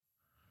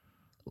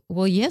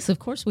Well, yes, of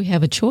course we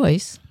have a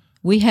choice.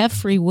 We have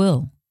free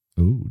will.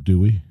 Oh, do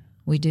we?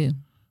 We do.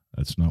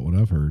 That's not what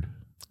I've heard.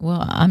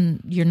 Well,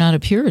 you're not a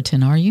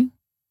Puritan, are you?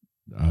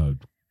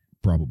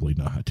 Probably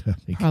not. I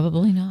think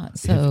Probably not.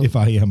 So if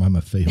I am, I'm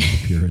a failed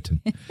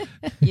Puritan.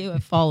 you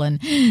have fallen.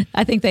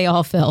 I think they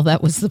all fell.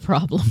 That was the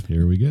problem.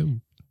 Here we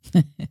go.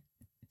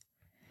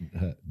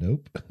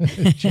 Nope.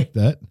 Check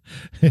that.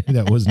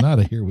 That was not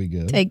a here we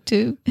go. Take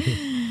two.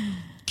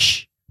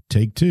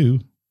 Take two.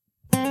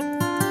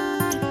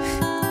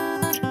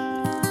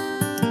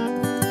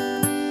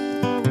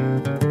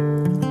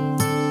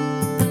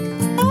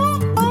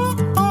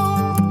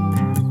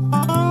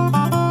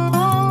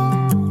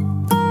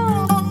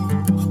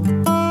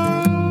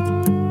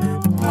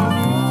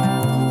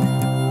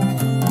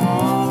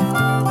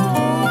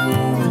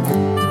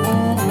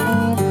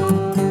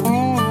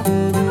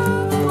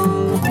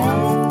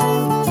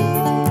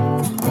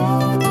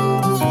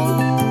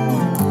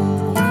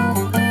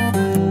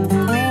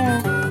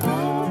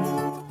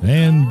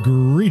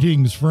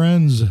 Greetings,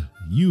 friends.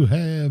 You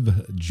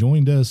have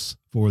joined us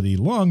for the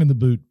Long in the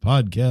Boot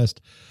podcast,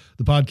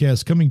 the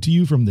podcast coming to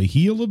you from the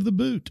heel of the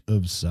boot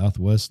of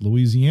Southwest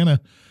Louisiana.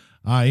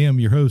 I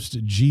am your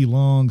host, G.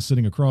 Long,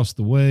 sitting across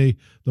the way,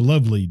 the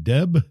lovely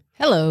Deb.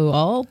 Hello,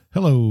 all.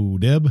 Hello,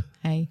 Deb.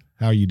 Hey.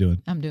 How are you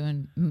doing? I'm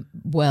doing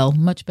well,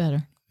 much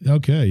better.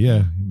 Okay,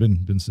 yeah,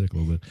 been sick a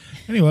little bit.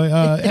 Anyway,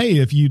 hey,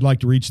 if you'd like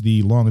to reach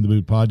the Long in the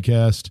Boot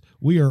podcast,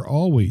 we are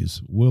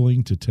always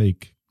willing to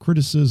take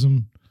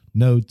criticism,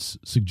 notes,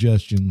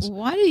 suggestions.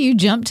 Why do you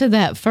jump to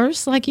that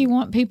first like you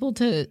want people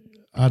to?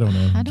 I don't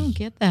know. I don't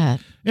get that.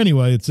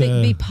 Anyway, it's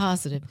be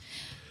positive.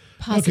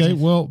 Okay,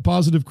 well,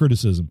 positive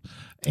criticism.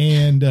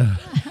 And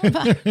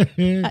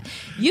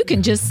you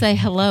can just say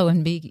hello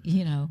and be,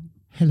 hello.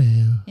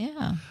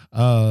 Yeah.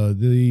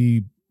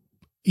 The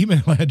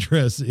email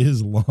address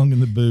is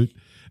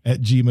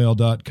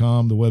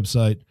longintheboot@gmail.com. The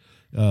website,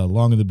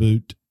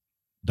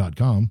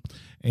 longintheboot.com.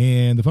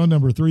 And the phone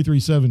number,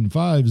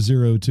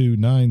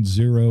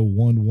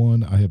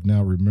 337-502-9011. I have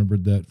now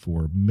remembered that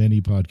for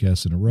many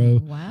podcasts in a row.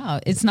 Wow.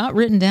 It's not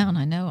written down.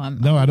 I know. I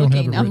don't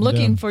have it I'm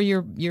looking down. for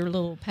your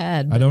little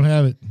pad. I don't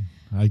have it.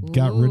 I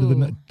got rid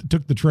of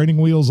took the training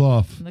wheels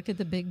off. Look at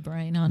the big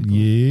brain on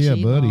Yeah,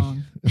 G buddy.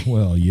 Long.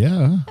 Well,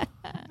 yeah.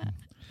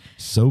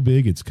 So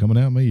big, it's coming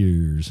out my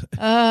ears.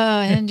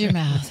 And your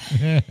mouth.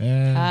 Okay.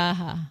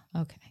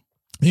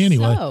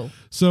 Anyway,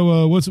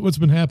 so what's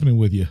been happening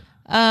with you?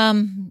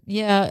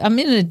 Yeah, I'm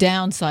in a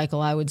down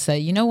cycle, I would say.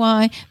 You know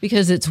why?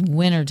 Because it's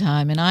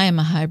wintertime and I am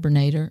a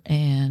hibernator,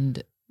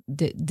 and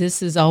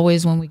this is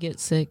always when we get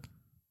sick,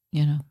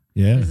 Yeah.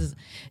 This is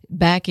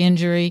back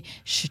injury,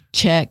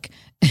 check.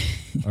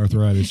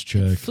 Arthritis,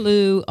 check.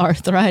 Flu,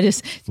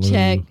 arthritis,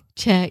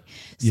 check.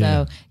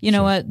 So, you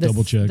know what?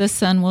 Double check. The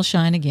sun will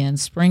shine again.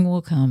 Spring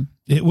will come.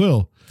 It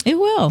will. It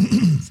will.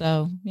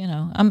 So,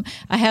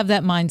 I have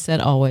that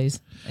mindset always.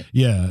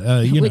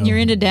 Yeah. When you're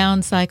in a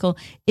down cycle,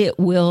 it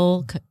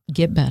will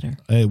get better.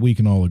 We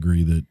can all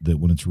agree that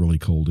when it's really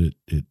cold, it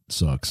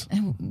sucks.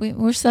 And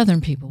we're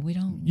Southern people. We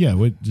don't. Yeah.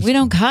 We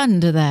don't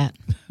cotton to that.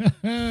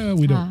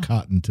 We don't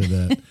cotton to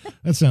that.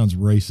 That sounds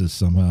racist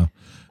somehow.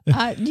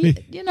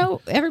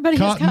 Everybody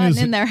has cotton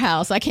in their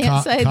house. I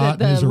can't say that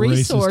the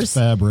resource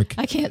fabric.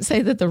 I can't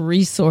say that the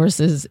resource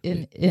is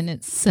in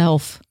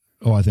itself.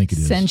 Oh, I think it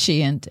is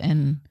sentient,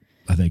 and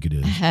I think it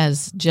is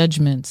has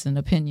judgments and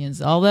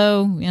opinions.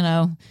 Although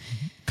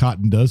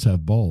cotton does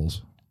have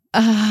balls.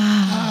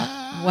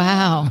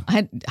 Wow!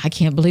 I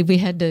can't believe we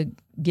had to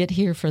get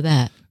here for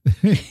that.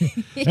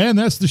 And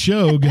that's the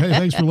show.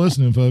 Thanks for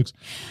listening, folks.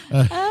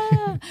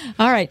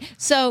 All right.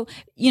 So,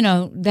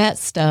 that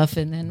stuff,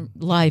 and then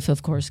life,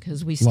 of course,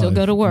 because we still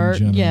go to work.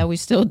 Yeah, we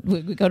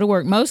go to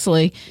work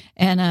mostly.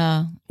 And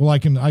well, I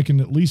can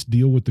at least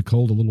deal with the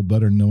cold a little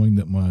better knowing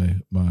that my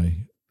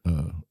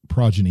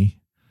progeny,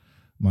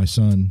 my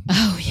son,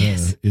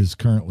 is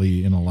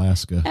currently in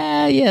Alaska.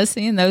 Yeah,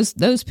 seeing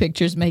those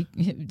pictures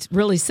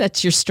really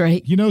sets you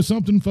straight. You know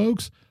something,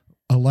 folks?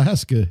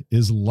 Alaska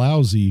is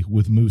lousy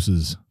with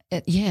mooses.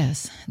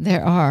 Yes,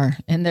 there are.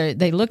 And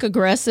they look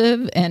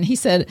aggressive. And he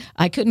said,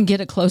 I couldn't get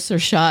a closer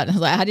shot. I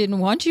was like, I didn't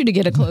want you to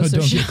get a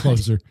closer shot. Don't get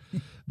closer.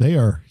 They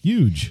are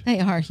huge. They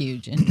are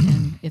huge.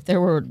 And if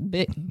there were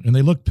and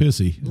they look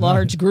pissy.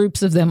 Large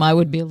groups of them, I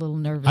would be a little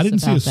nervous. I didn't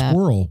see a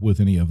squirrel with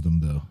any of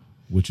them, though,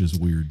 which is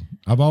weird.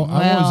 I've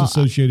always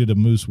associated a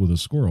moose with a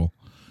squirrel.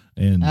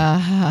 And,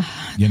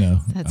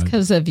 that's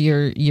because of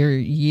your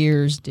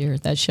years, dear.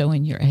 That's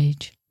showing your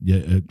age.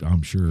 Yeah,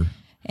 I'm sure.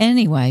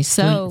 Anyway,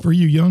 so for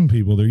you young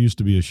people, there used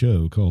to be a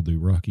show called the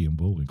Rocky and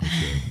Bullwinkle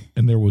Show,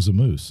 and there was a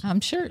moose. I'm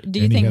sure. Do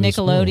you think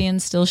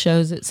Nickelodeon still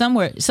shows it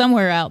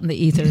somewhere out in the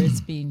ether?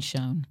 It's being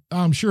shown.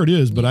 I'm sure it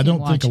is, but I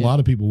don't think a lot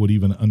of people would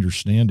even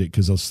understand it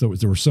because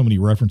there were so many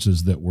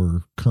references that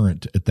were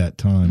current at that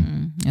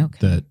time.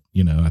 Okay.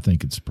 I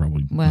think it's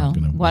probably Well, not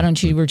going to. why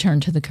don't you return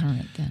to the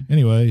current then?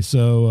 Anyway,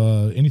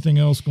 so anything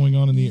else going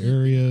on in the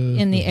area?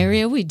 In the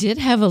area, we did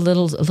have a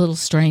little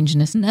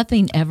strangeness.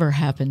 Nothing ever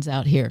happens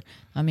out here.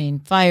 I mean,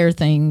 fire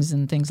things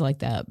and things like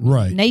that.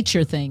 Right.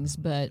 Nature things,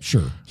 but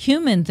Sure.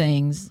 human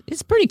things,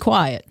 it's pretty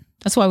quiet.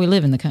 That's why we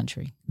live in the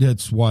country.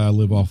 That's why I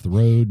live off the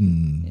road.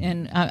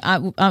 And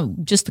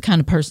I'm just the kind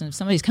of person, if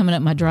somebody's coming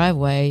up my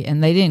driveway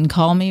and they didn't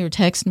call me or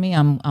text me,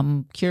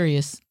 I'm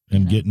curious.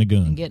 And getting a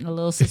gun. And getting a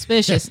little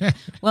suspicious.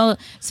 Well,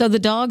 so the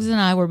dogs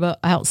and I were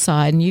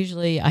outside, and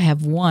usually I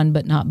have one,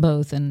 but not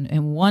both.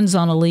 And one's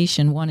on a leash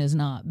and one is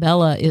not.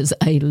 Bella is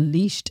a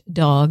leashed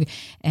dog,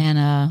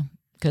 and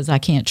because I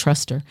can't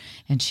trust her,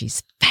 and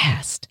she's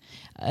fast.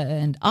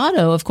 And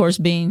Otto, of course,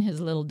 being his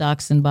little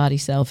dachshund body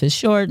self, is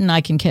short, and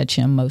I can catch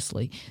him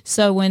mostly.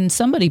 So when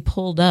somebody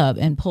pulled up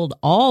and pulled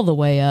all the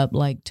way up,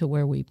 like to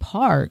where we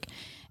park,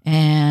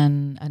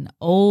 and an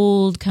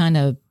old kind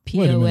of POS.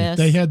 Wait a minute.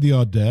 They had the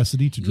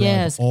audacity to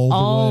drive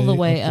all the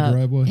way up the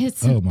driveway?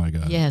 Oh, my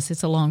God. Yes,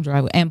 it's a long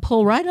driveway. And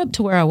pull right up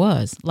to where I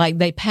was. Like,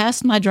 they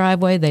passed my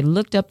driveway. They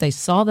looked up. They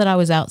saw that I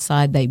was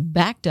outside. They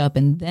backed up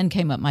and then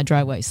came up my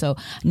driveway. So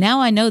now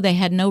I know they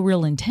had no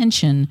real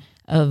intention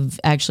of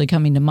actually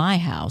coming to my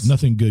house.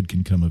 Nothing good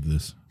can come of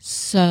this.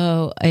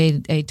 So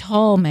a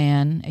tall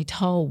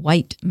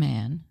white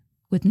man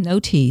with no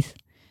teeth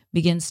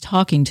begins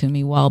talking to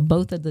me while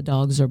both of the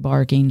dogs are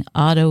barking.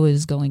 Otto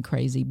is going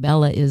crazy.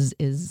 Bella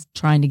is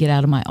trying to get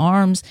out of my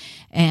arms,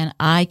 and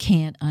I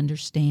can't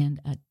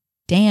understand a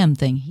damn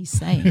thing he's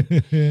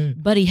saying.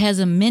 But he has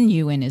a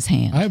menu in his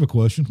hand. I have a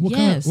question.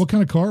 What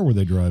kind of car were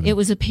they driving? It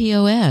was a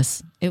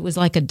POS. It was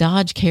like a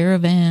Dodge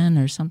Caravan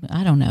or something.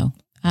 I don't know.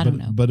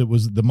 But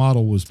the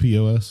model was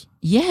POS?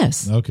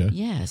 Yes. Okay.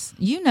 Yes.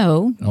 You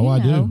know. I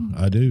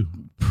do.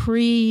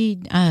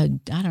 I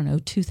don't know,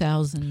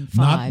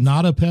 2005.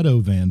 Not a pedo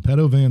van.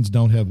 Pedo vans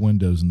don't have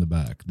windows in the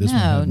back.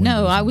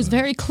 No, I was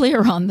very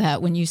clear on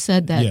that when you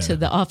said that to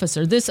the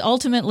officer. This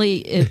ultimately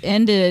it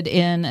ended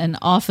in an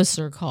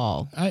officer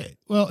call.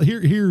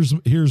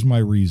 Here's my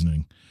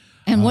reasoning.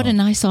 And what a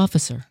nice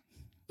officer.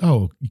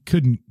 Oh,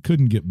 couldn't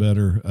get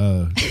better.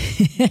 All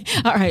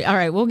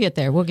right. We'll get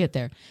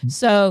there.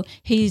 So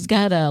he's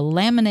got a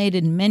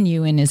laminated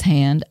menu in his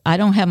hand. I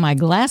don't have my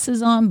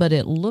glasses on, but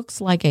it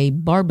looks like a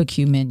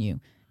barbecue menu.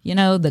 You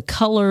know, the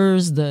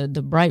colors, the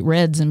bright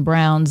reds and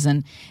browns,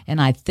 and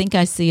I think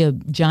I see a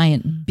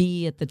giant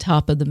B at the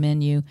top of the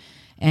menu.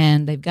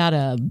 And they've got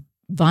a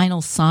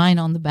vinyl sign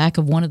on the back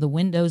of one of the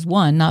windows.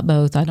 One, not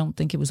both. I don't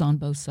think it was on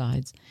both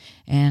sides.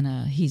 And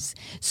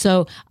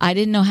so I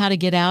didn't know how to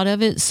get out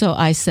of it. So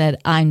I said,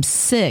 I'm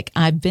sick.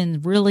 I've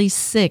been really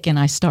sick. And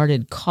I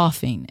started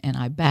coughing and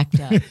I backed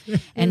up.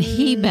 And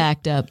he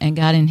backed up and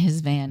got in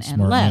his van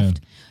and left.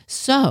 Man.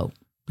 So.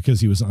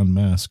 Because he was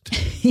unmasked.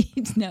 He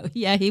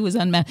was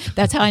unmasked.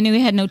 That's how I knew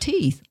he had no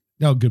teeth.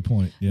 Oh, good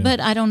point. Yeah. But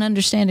I don't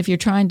understand if you're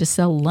trying to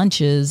sell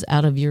lunches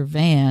out of your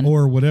van.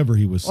 Or whatever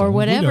he was selling.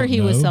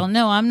 Was selling.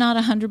 No, I'm not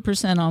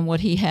 100% on what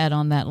he had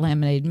on that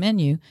laminated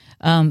menu.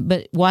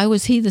 But why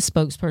was he the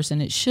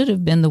spokesperson? It should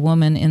have been the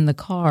woman in the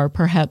car.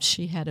 Perhaps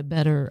she had a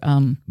better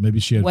maybe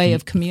she had way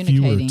of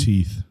communicating. Fewer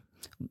teeth.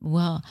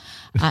 Well,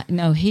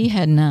 no, he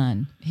had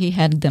none. He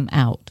had them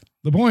out.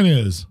 The point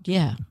is.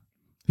 Yeah.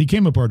 He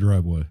came up our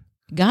driveway.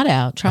 Got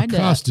out, tried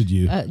accosted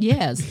you.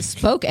 Yes,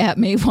 spoke at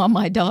me while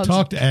my dog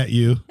talked at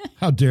you.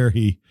 How dare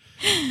he?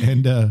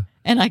 And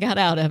I got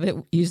out of it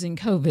using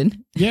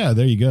COVID. Yeah,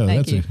 there you go.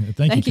 Thank you,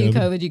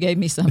 COVID. You gave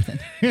me something.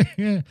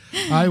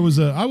 I was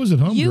at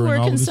home. You were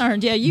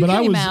concerned. Yeah, you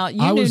came out.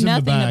 You knew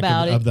nothing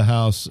about it. Of the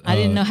house. I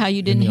didn't know how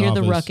you didn't hear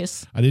the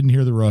ruckus. I didn't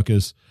hear the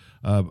ruckus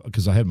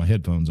because I had my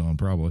headphones on,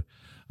 probably.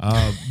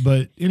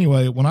 But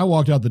anyway, when I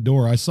walked out the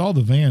door, I saw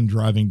the van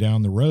driving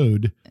down the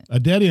road, a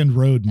dead end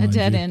road.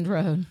 End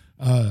road.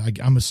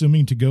 I'm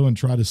assuming to go and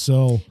try to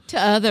sell to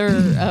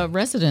other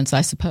residents,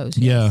 I suppose.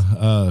 Yes.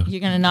 Yeah.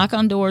 You're going to knock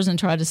on doors and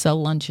try to sell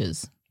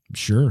lunches.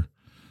 Sure.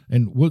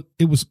 And what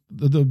it was,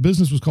 the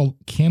business was called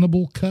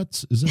Cannibal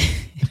Cuts. Is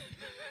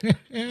it?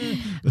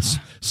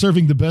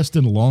 Serving the best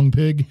in long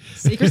pig.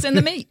 Secrets in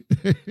the meat.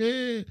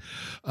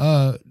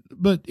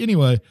 But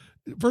anyway,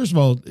 first of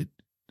all,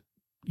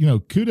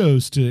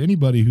 kudos to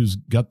anybody who's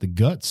got the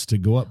guts to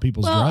go up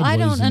people's driveways. I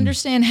don't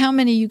understand how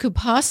many you could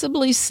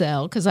possibly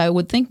sell, because I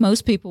would think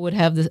most people would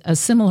have a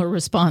similar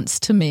response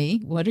to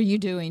me. What are you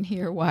doing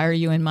here? Why are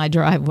you in my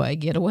driveway?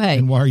 Get away.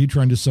 And why are you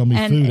trying to sell me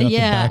food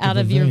out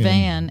of your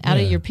van, out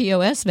of your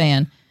POS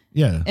van?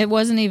 Yeah. It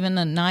wasn't even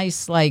a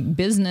nice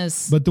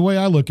business. But the way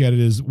I look at it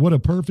is, what a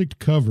perfect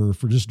cover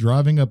for just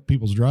driving up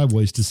people's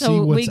driveways to see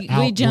what's out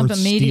we jump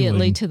immediately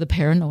stealing. To the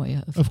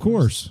paranoia. Of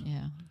course. Yeah.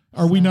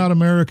 Are we not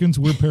Americans?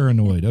 We're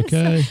paranoid,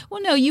 okay? Well,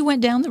 no, you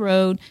went down the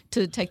road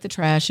to take the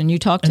trash, and you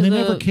talked to they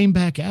never came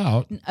back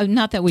out.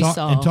 Not that we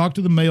saw. And talked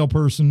to the mail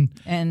person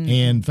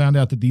and found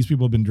out that these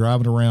people have been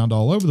driving around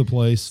all over the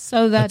place,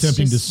 so that's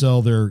attempting to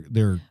sell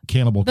their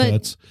cannibal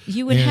cuts.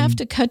 You would have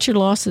to cut your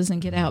losses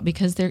and get out,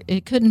 because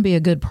it couldn't be a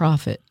good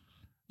profit.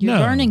 You're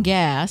burning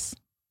gas.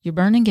 You're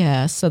burning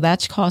gas, so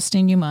that's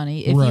costing you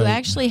money. If Right. you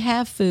actually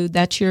have food,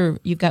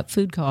 you've got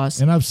food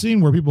costs. And I've seen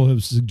where people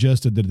have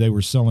suggested that they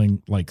were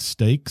selling like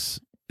steaks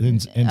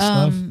and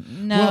stuff.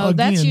 No, Well,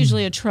 that's again-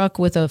 usually a truck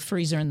with a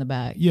freezer in the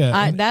back. Yeah,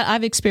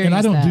 I've experienced.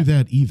 And I don't do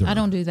that either. I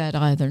don't do that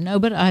either. No,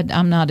 but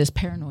I'm not as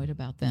paranoid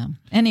about them.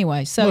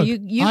 Anyway, so Look,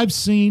 you I've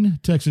seen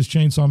Texas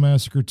Chainsaw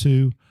Massacre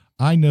 2.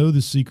 I know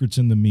the secret's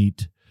in the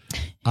meat.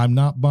 I'm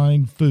not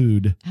buying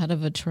food out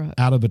of a truck.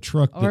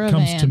 that Or a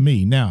comes to van.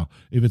 me. Now,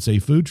 if it's a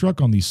food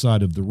truck on the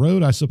side of the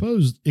road, I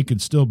suppose it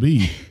could still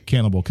be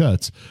Cannibal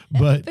Cuts,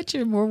 but But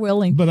you're more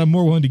willing. I'm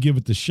more willing to give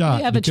it the shot.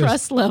 You have a because,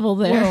 trust level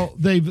there. Well,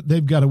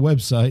 they've got a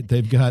website.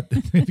 They've got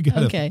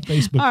Okay. a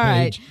Facebook All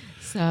right. page.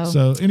 So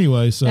So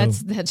anyway,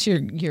 that's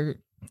your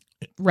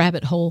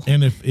rabbit hole.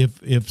 and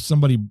if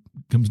somebody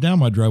comes down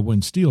my driveway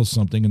and steals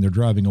something and they're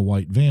driving a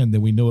white van, then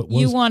we know it was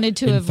You wanted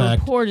to in have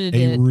fact, reported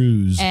a it,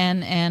 ruse.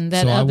 and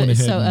that So I went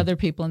ahead and- other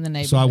people in the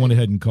neighborhood. So I went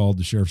ahead and called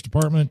the sheriff's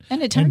department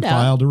And it turned out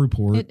filed a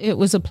report it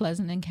was a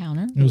pleasant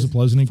encounter. It was a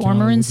pleasant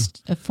encounter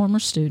a former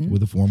student,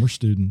 with a former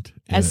student,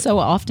 as so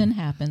often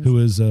happens. who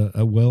is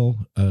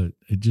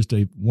just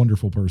a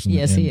wonderful person.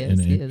 Yes, he is.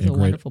 And He is a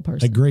wonderful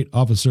person. a great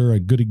officer, a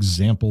good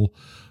example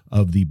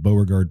of the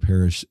Beauregard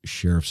Parish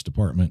Sheriff's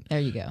Department. There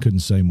you go. Couldn't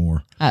say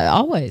more,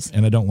 Always.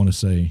 and I don't want to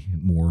say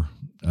more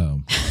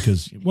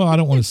because, I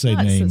don't want to say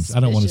not names. I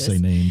don't want to say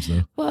suspicious. names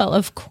though. Well,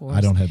 of course.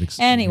 I don't have.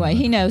 Anyway,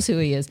 he knows who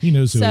he is. He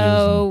knows who he is.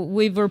 So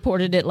we've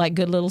reported it like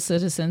good little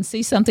citizens.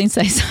 See something,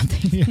 say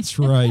something. That's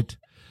right.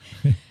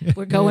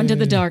 We're going to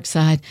the dark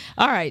side.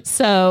 All right.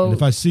 So And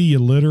if I see you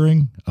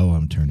littering,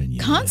 I'm turning you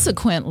in.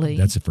 consequently,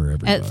 That's it for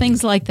everybody. at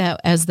things like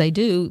that, as they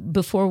do,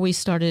 before we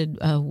started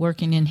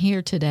working in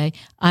here today,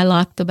 I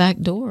locked the back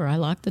door. I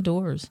locked the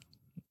doors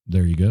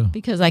There you go.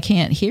 because I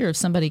can't hear if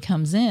somebody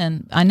comes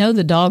in. I know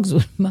the dogs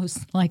would most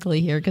likely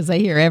hear because they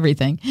hear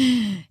everything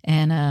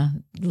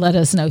and let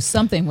us know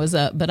something was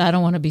up, but I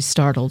don't want to be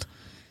startled.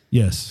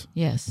 Yes.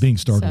 Yes. Being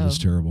startled So- is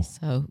terrible.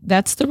 So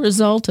that's the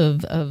result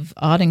of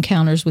odd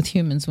encounters with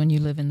humans when you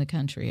live in the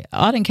country.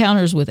 Odd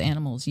encounters with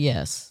animals,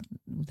 yes,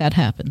 that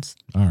happens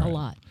All right. a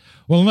lot.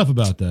 Well, enough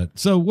about that.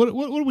 So what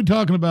are we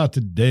talking about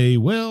today?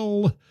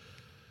 Well,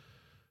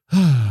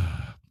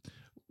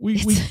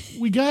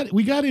 we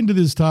got into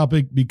this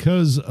topic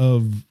because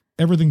of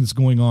everything that's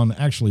going on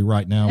actually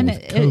right now And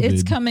with COVID.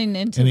 it's coming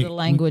into And the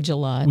language a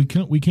lot.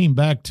 We came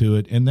back to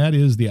it, and that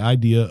is the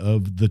idea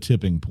of the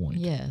tipping point.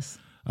 Yes.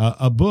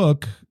 A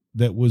book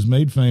that was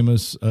made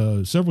famous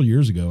several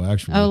years ago,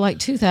 actually. Oh, like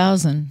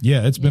 2000.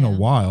 Yeah, it's been a Yeah.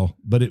 while,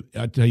 but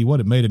I tell you what,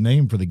 it made a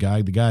name for the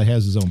guy. The guy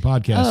has his own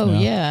podcast Oh, now.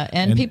 yeah.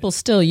 And people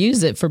still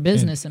use it for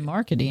business and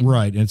marketing.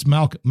 Right. And it's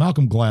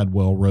Malcolm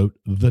Gladwell wrote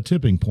The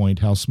Tipping Point,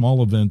 How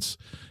Small Events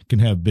Can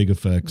Have Big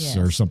Effects, Yes.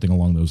 or something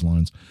along those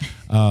lines.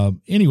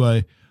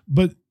 Anyway,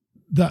 but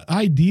the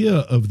idea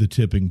of the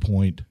tipping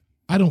point,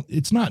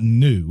 it's not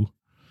new.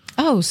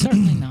 Oh,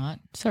 certainly not.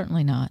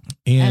 Certainly not.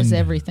 And- As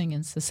everything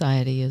in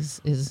society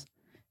is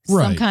some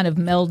Right. kind of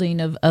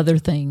melding of other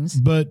things.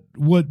 But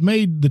what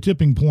made The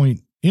Tipping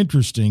Point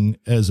interesting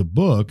as a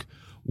book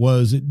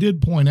was it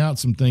did point out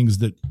some things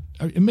that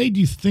it made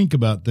you think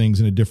about things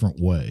in a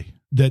different way.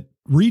 That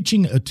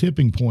reaching a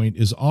tipping point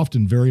is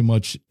often very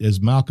much,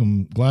 as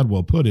Malcolm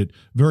Gladwell put it,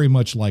 very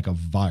much like a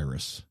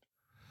virus,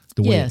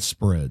 the way it Yes.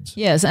 spreads.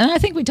 Yes, and I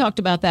think we talked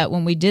about that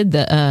when we did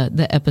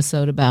the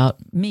episode about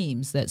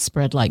memes that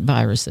spread like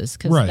viruses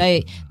because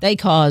Right. they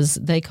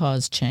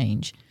cause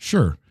change,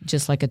 Sure.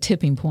 just like a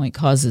tipping point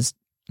causes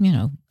And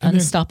then-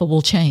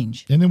 unstoppable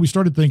change. And then we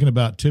started thinking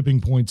about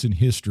tipping points in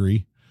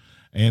history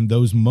and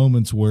those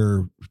moments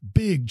where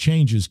big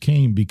changes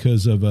came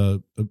because of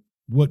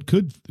what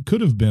could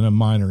have been a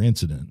minor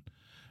incident.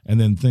 And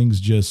then things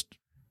just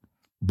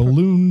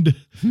ballooned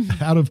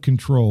out of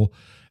control.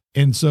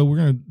 And so we're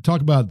going to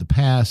talk about the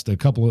past, a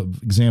couple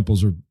of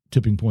examples of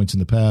tipping points in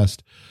the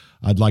past.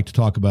 I'd like to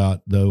talk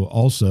about, though,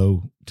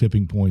 also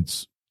tipping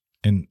points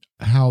and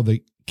how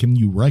can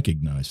you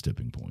recognize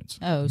tipping points?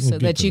 Oh, We'll so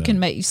get that to you can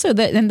make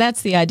and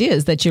that's the idea,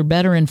 is that you're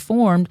better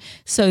informed,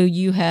 so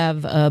you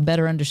have a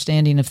better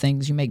understanding of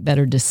things. You make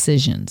better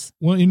decisions.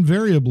 Well,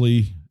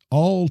 invariably,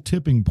 all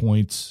tipping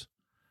points,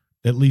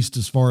 at least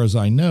as far as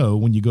I know,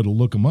 when you go to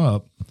look them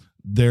up,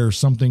 they're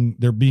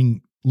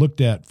being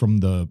looked at from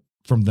the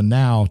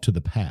now to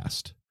the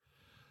past.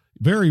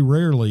 Very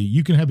rarely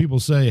you can have people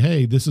say,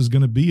 hey, this is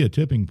going to be a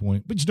tipping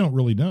point, but you don't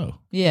really know.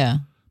 Yeah.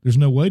 There's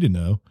no way to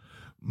know.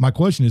 My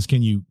question is,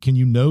 can you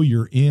know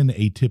you're in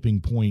a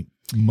tipping point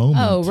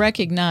moment? Oh,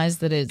 recognize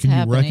that it's Can you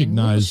happening.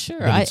 recognize sure.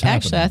 that it's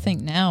Actually, I happening?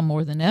 think now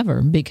more than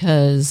ever,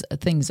 because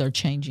things are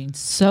changing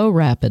so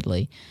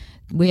rapidly.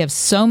 We have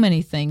so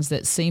many things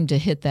that seem to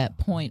hit that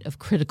point of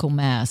critical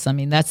mass. I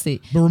mean, that's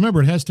the But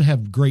remember, it has to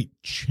have great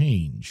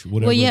change,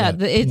 whatever that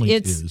point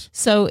is.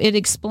 so it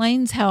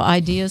explains how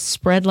ideas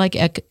spread like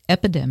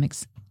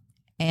epidemics,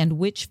 and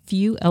which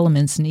few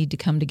elements need to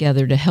come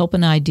together to help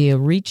an idea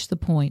reach the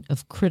point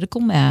of critical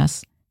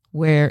mass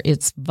where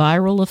its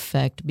viral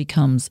effect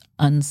becomes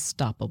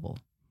unstoppable.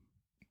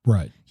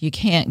 Right. You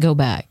can't go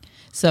back.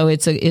 So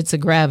it's a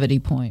gravity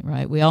point,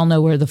 right? We all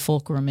know where the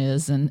fulcrum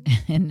is,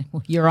 and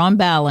you're on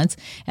balance,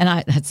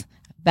 and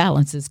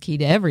balance is key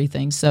to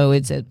everything. So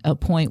it's at a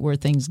point where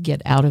things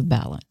get out of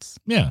balance.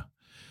 Yeah.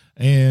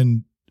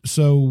 And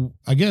so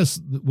I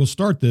guess we'll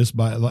start this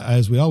by,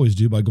 as we always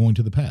do, by going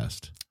to the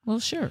past. Well,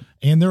 sure.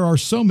 And there are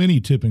so many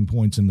tipping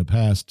points in the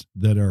past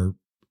that are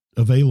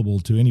available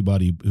to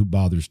anybody who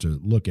bothers to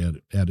look at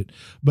it.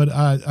 But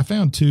I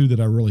found two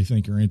that I really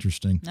think are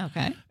interesting.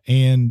 Okay.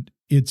 And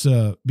it's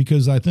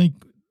because I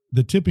think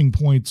the tipping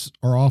points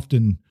are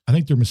often, I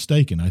think they're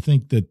mistaken. I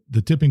think that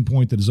the tipping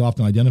point that is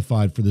often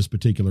identified for this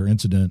particular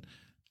incident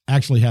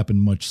actually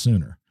happened much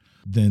sooner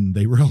than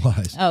they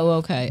realize. Oh,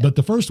 okay. But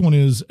the first one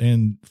is,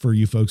 and for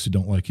you folks who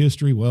don't like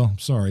history, well,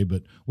 sorry,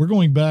 but we're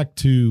going back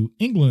to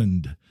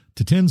England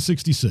to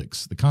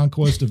 1066, the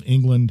conquest of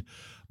England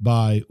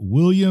by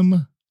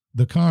William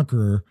the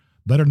Conqueror,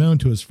 better known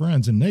to his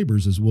friends and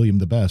neighbors as William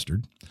the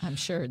Bastard. I'm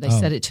sure they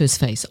said it to his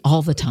face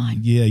all the time.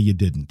 Yeah, you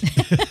didn't.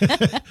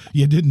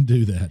 You didn't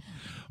do that.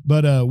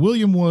 But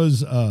William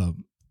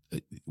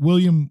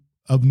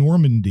of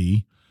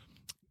Normandy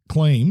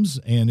claims,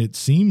 and it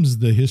seems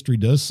the history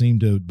does seem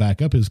to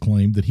back up his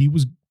claim, that he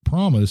was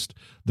promised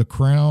the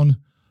crown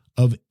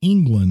of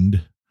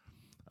England,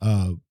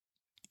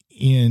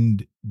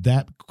 and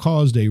that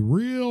caused a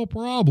real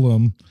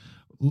problem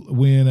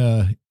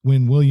when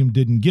William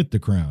didn't get the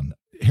crown.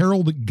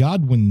 Harold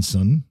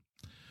Godwinson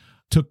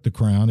took the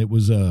crown. There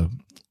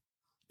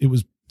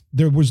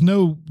was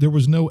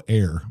no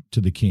heir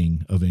to the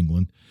King of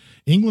England.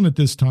 England at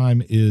this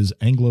time is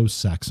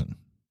Anglo-Saxon.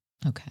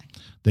 Okay.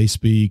 They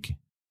speak,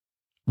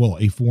 well,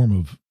 a form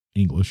of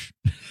English,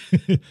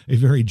 a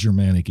very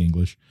Germanic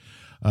English.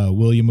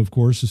 William, of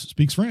course,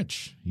 speaks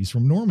French. He's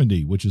from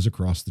Normandy, which is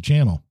across the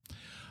channel.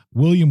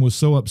 William was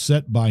so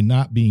upset by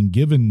not being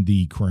given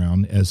the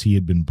crown as he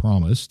had been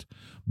promised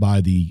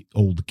by the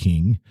old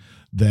king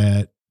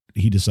that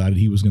he decided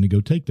he was going to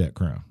go take that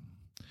crown.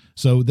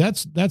 So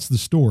that's the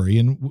story,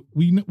 and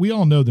we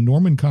all know the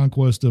Norman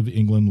conquest of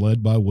England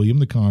led by William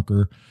the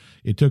Conqueror.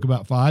 It took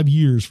about 5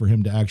 years for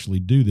him to actually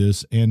do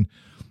this, and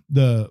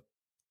the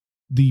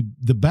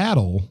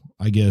battle,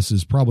 I guess,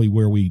 is probably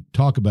where we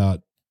talk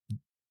about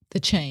the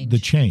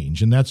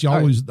change, and that's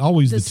always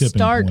the tipping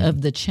start point.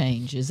 of the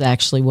change is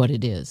actually what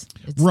it is.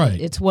 It's right.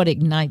 It's what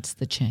ignites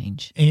the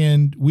change.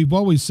 And we've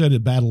always said a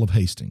Battle of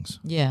Hastings.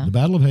 Yeah. The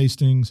Battle of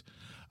Hastings.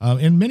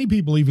 And many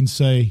people even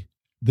say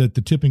that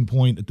the tipping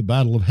point at the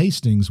Battle of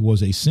Hastings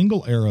was a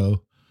single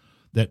arrow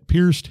that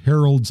pierced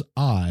Harold's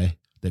eye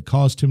that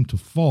caused him to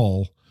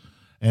fall.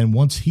 And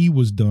once he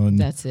was done,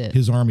 that's it.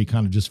 His army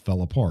kind of just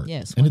fell apart.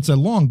 Yes. And it's a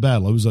long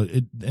battle. It was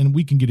and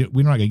we can get it.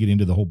 We're not going to get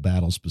into the whole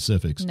battle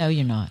specifics. No,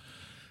 you're not.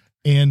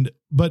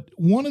 But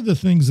one of the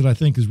things that I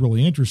think is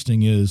really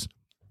interesting is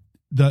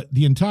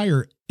the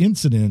entire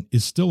incident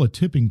is still a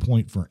tipping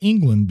point for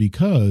England,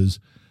 because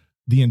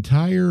the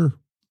entire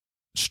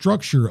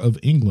structure of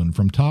England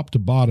from top to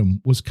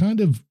bottom was kind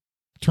of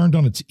turned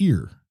on its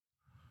ear.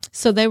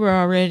 So they were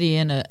already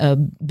in a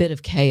bit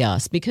of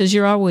chaos, because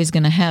you're always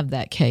going to have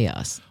that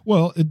chaos.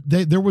 Well,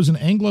 there was an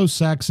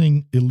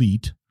Anglo-Saxon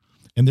elite,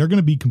 and they're going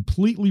to be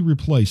completely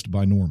replaced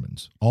by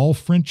Normans, all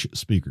French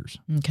speakers.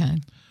 Okay.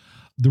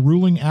 The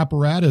ruling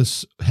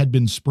apparatus had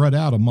been spread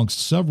out amongst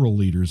several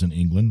leaders in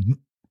England.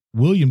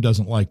 William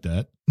doesn't like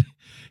that.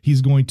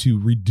 He's going to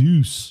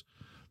reduce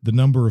the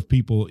number of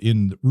people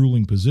in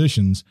ruling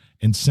positions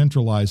and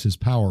centralize his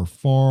power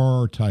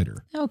far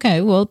tighter.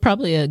 Okay, well,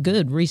 probably a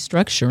good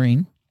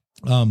restructuring.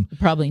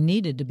 Probably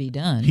needed to be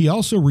done. He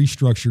also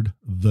restructured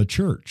the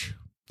church.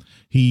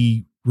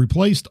 He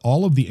replaced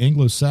all of the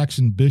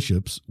Anglo-Saxon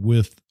bishops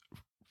with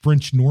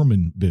French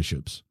Norman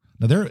bishops.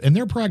 Now,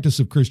 their practice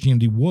of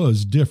Christianity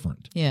was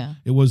different. Yeah.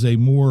 It was a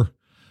more,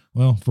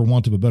 well, for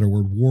want of a better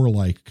word,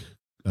 warlike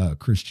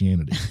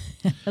Christianity.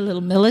 A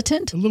little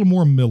militant? A little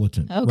more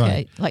militant. Okay.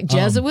 Right. Like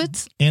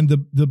Jesuits? And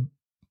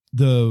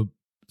the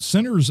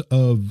centers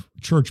of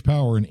church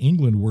power in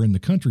England were in the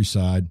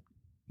countryside.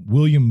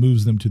 William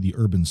moves them to the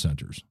urban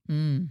centers.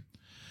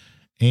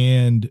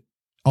 And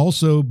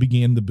also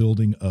began the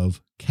building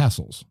of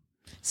castles.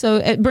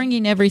 So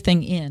bringing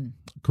everything in.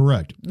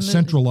 Correct.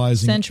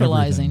 Centralizing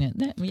everything.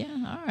 It.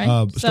 Yeah,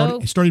 all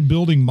right. Started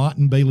building Motte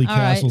and Bailey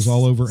castles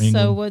all over England.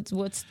 So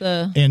what's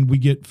the... And we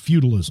get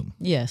feudalism.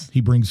 Yes. He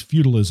brings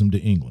feudalism to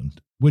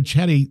England, which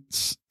had a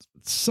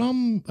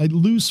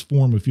loose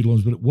form of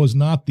feudalism, but it was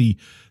not the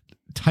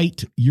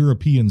tight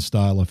European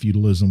style of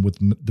feudalism with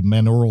the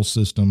manorial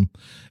system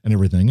and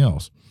everything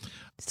else.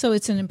 So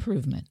it's an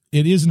improvement.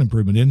 It is an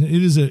improvement, and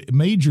it is a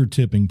major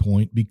tipping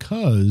point,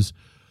 because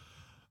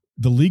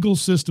the legal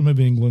system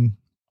of England,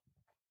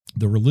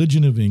 the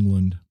religion of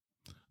England,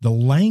 the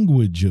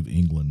language of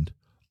England,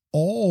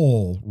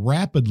 all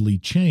rapidly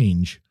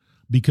change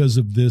because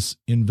of this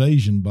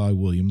invasion by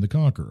William the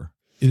Conqueror.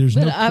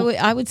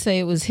 I would say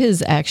it was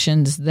his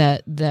actions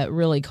that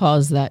really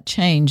caused that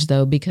change,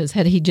 though, because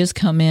had he just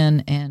come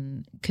in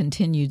and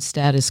continued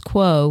status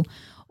quo,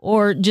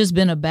 or just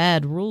been a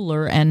bad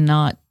ruler and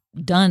not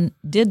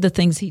did the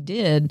things he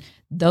did,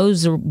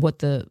 those are what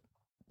the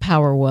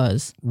power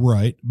was.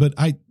 Right. But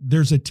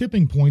there's a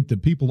tipping point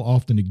that people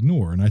often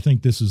ignore, and I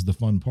think this is the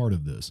fun part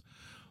of this.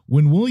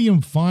 When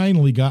William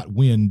finally got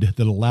wind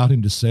that allowed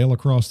him to sail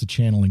across the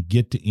channel and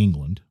get to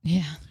England,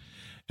 Yeah.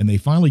 and they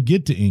finally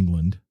get to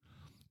England,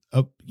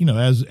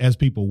 as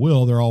people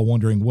will, they're all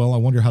wondering, well, I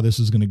wonder how this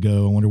is going to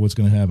go. I wonder what's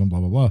going to happen, blah,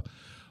 blah, blah.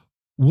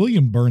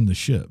 William burned the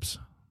ships.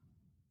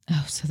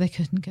 Oh, so they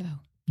couldn't go.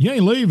 You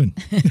ain't leaving.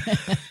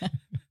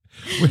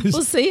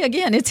 Well, see,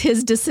 again, it's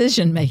his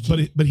decision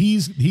making. But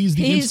he's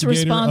the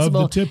instigator of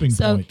the tipping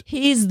point. So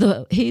he's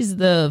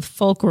the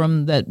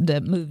fulcrum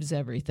that moves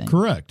everything.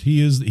 Correct.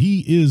 He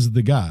is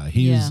the guy.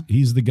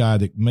 He's the guy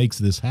that makes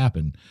this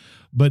happen.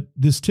 But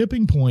this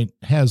tipping point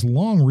has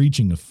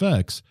long-reaching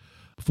effects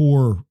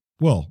for,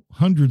 well,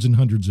 hundreds and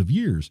hundreds of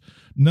years.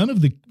 None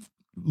of the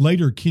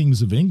later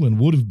kings of England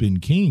would have been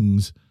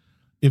kings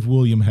if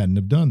William hadn't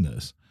have done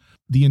this.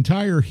 The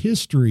entire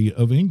history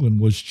of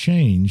England was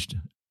changed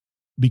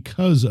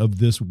because of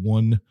this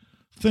one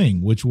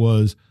thing, which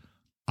was,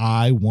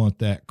 I want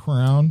that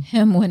crown.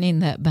 Him winning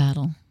that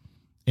battle.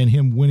 And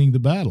him winning the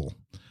battle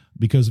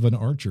because of an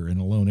archer and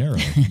a lone arrow.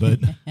 But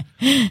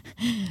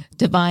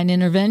divine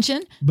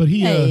intervention. But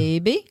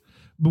maybe.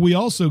 But we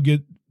also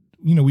get,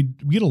 we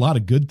get a lot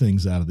of good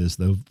things out of this,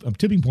 though.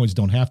 Tipping points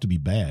don't have to be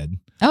bad.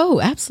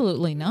 Oh,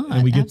 absolutely not.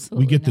 And we get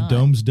the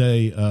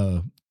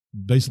Domesday,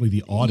 basically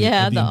the audit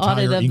of the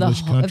entire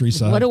English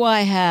countryside. What do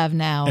I have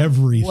now?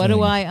 Everything. What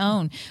do I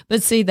own?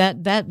 But see,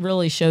 that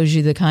really shows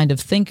you the kind of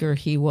thinker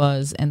he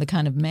was and the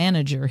kind of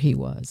manager he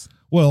was.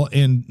 Well,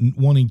 and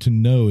wanting to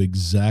know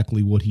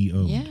exactly what he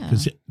owned. Yeah.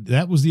 Because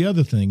that was the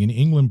other thing. In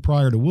England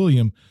prior to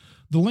William,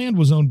 the land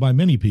was owned by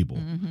many people.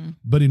 Mm-hmm.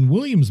 But in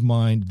William's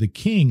mind, the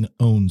king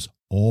owns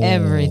all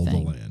everything.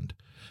 The land.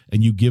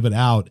 And you give it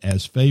out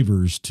as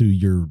favors to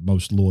your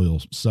most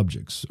loyal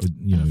subjects,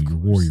 your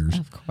warriors.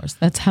 Of course.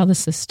 That's how the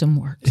system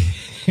works.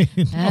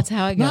 That's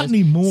how it goes. Not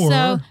anymore.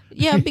 So,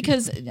 yeah,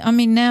 because,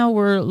 now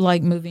we're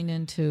like moving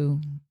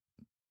into,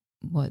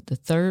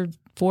 the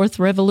fourth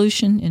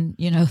revolution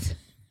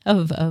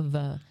of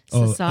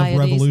societies. Of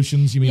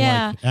revolutions, you mean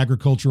like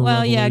agricultural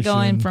revolution? Well, yeah,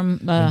 going from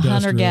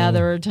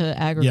hunter-gatherer to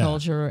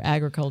agricultural.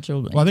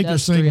 Well, I think they're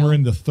saying we're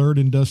in the third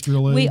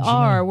industrial age. We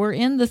are. We're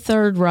in the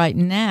third right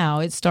now.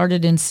 It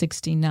started in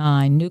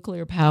 1969.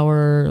 Nuclear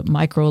power,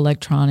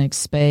 microelectronics,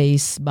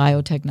 space,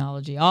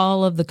 biotechnology,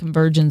 all of the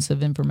convergence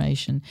of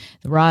information,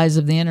 the rise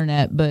of the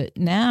internet. But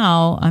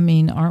now,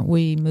 aren't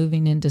we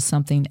moving into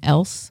something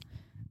else?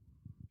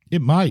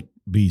 It might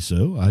be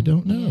so. I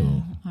don't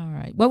know. Yeah. All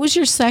right. What was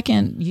your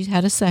second? You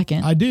had a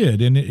second. I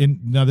did.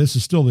 And now this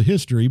is still the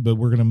history, but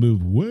we're going to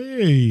move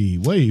way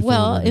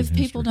well, forward. If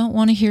people don't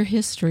want to hear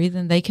history,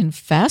 then they can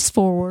fast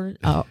forward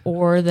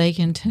or they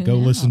can tune Go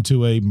out. listen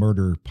to a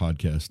murder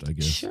podcast, I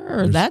guess.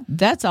 Sure.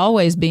 That's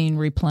always being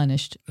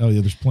replenished. Oh,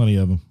 yeah. There's plenty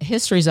of them.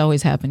 History's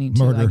always happening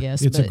too, murder. I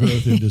guess. It's a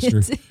growth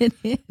industry. It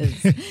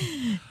is.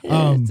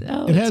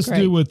 It has to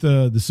do with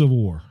the Civil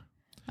War.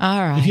 All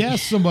right. If you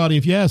ask somebody,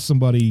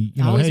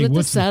 always hey, with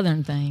what's the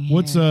Southern thing?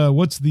 What's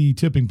the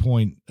tipping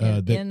point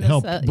that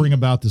helped bring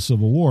about the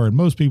Civil War? And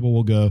most people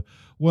will go,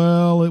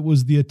 well, it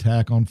was the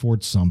attack on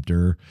Fort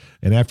Sumter,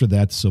 and after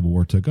that, the Civil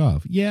War took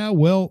off. Yeah,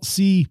 well,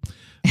 see,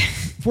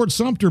 Fort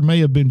Sumter may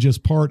have been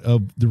just part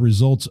of the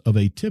results of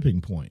a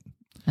tipping point.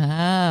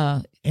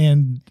 Oh,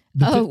 and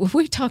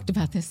we talked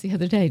about this the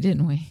other day,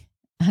 didn't we?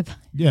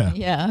 Yeah.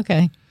 Yeah.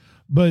 Okay.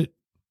 But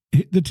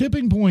the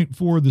tipping point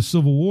for the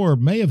Civil War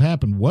may have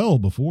happened well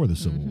before the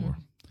Civil War.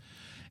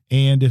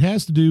 And it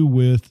has to do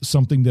with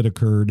something that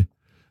occurred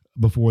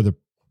before the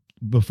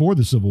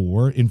Civil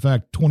War. In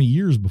fact, 20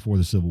 years before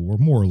the Civil War,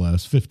 more or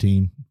less,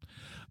 15.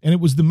 And it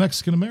was the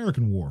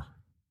Mexican-American War.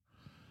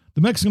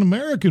 The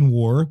Mexican-American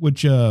War,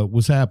 which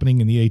was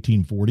happening in the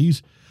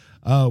 1840s,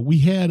 we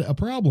had a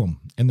problem.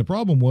 And the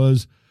problem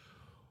was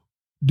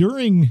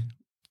during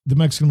the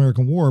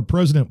Mexican-American War,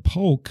 President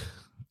Polk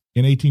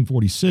in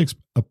 1846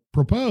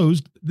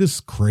 proposed this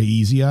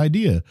crazy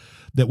idea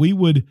that we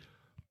would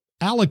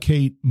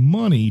allocate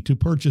money to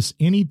purchase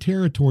any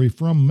territory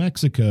from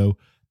Mexico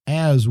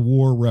as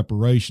war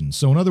reparations.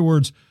 So in other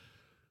words,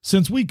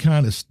 since we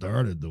kind of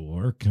started the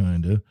war,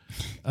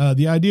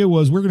 the idea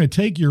was we're going to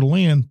take your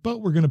land, but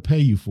we're going to pay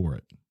you for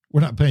it.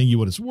 We're not paying you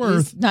what it's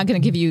worth. It's not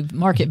going to give you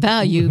market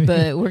value,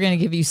 but we're going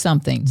to give you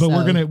something. But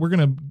we're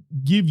going to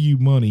give you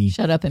money.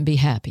 Shut up and be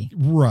happy.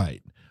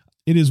 Right.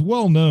 It is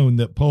well known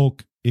that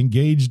Polk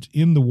engaged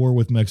in the war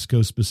with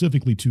Mexico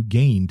specifically to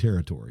gain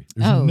territory.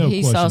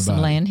 He saw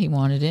some land, he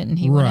wanted it, and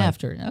he went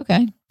after it.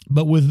 Okay.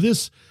 But with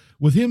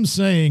him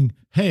saying,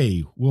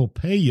 hey, we'll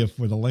pay you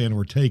for the land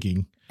we're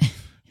taking,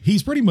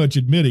 he's pretty much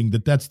admitting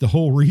that that's the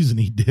whole reason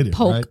he did it,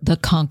 Polk right? the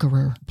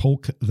Conqueror.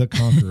 Polk the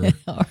Conqueror.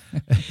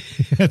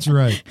 That's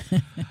right.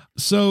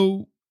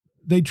 So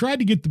they tried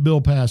to get the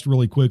bill passed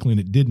really quickly, and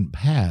it didn't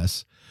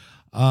pass.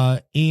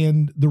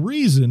 And the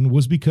reason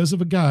was because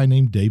of a guy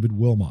named David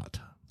Wilmot.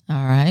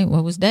 All right.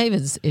 What was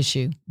David's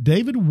issue?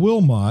 David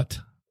Wilmot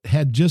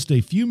had just a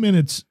few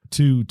minutes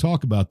to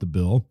talk about the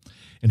bill,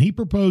 and he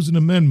proposed an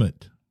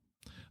amendment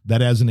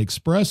that as an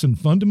express and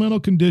fundamental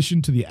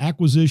condition to the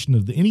acquisition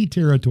of any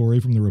territory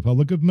from the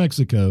Republic of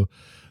Mexico,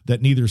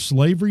 that neither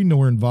slavery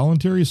nor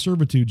involuntary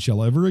servitude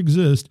shall ever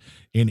exist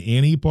in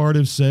any part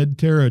of said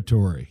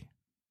territory.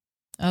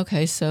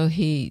 Okay, so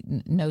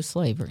no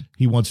slavery.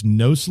 He wants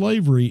no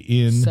slavery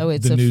in So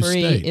it's the a new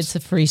free. states. It's a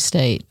free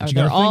state. But you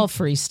They're gotta all think-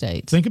 free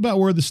states. Think about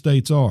where the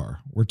states are.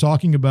 We're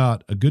talking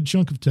about a good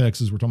chunk of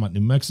Texas. We're talking about New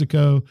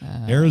Mexico,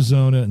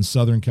 Arizona, and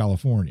Southern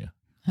California.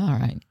 All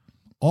right.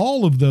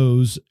 All of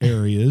those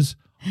areas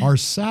are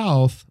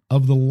south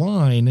of the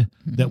line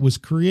that was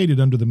created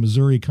under the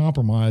Missouri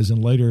Compromise,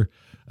 and later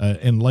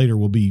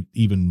will be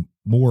even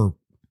more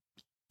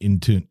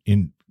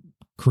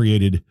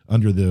created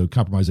under the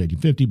Compromise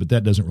 1850. But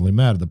that doesn't really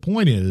matter. The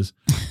point is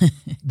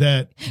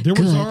that there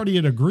was Good. already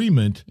an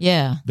agreement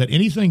Yeah, that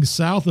anything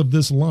south of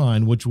this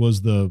line, which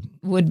was the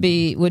would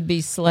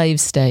be slave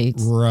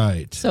states.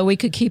 right, So we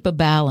could keep a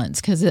balance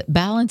because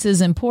balance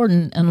is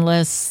important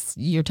unless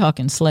you're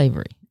talking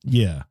slavery.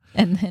 yeah.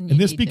 And then And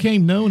this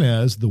became known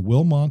as the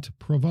Wilmot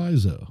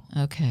Proviso.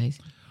 okay.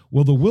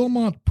 Well, the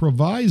Wilmot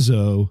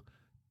Proviso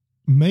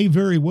may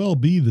very well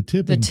be the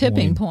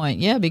tipping point.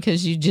 Yeah,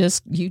 because you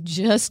just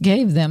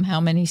gave them how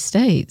many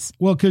states?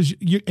 Well, because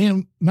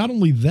and not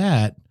only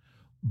that,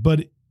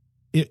 but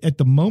at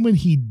the moment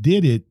he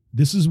did it,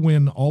 this is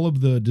when all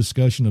of the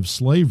discussion of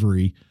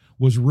slavery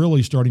was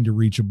really starting to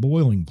reach a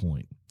boiling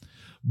point.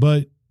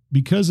 But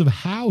because of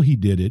how he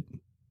did it,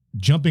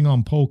 jumping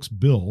on Polk's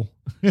bill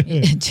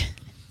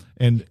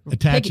and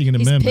attaching an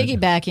He's amendment.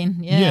 piggybacking.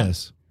 Yeah.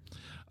 Yes.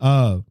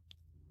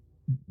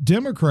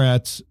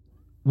 Democrats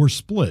were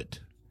split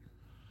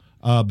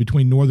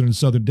between Northern and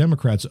Southern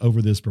Democrats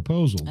over this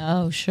proposal.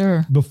 Oh,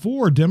 sure.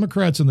 Before,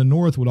 Democrats in the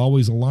North would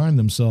always align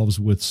themselves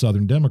with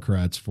Southern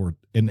Democrats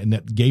and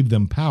that gave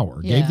them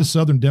power, Yeah. gave the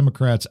Southern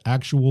Democrats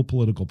actual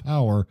political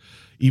power,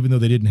 even though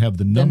they didn't have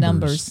the numbers. The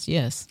numbers,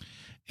 yes.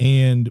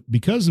 And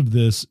because of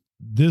this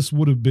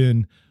would have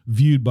been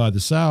viewed by the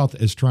South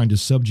as trying to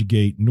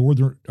subjugate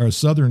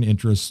Southern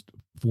interests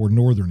for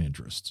Northern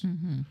interests.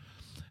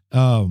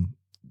 Mm-hmm.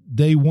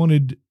 They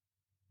wanted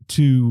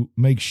to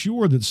make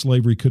sure that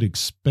slavery could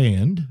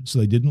expand, so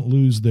they didn't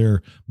lose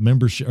their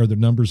membership or their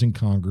numbers in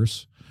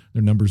Congress,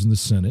 their numbers in the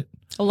Senate.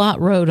 A lot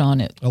rode on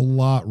it. A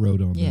lot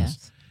rode on Yes.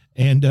 this,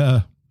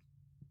 and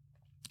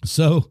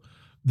so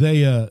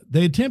they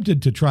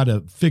attempted to try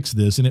to fix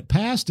this, and it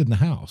passed in the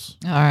House.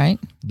 All right.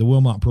 The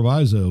Wilmot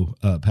Proviso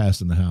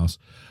passed in the House,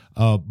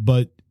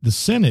 but the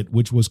Senate,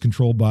 which was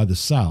controlled by the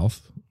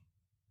South,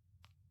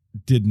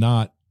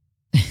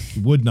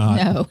 would not.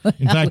 No.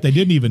 In fact, they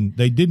didn't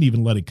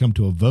even let it come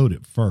to a vote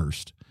at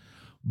first.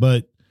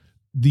 But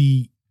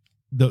the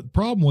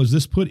problem was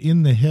this put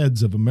in the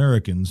heads of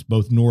Americans,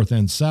 both North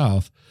and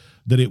South,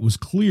 that it was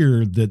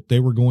clear that they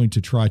were going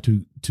to try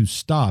to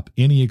stop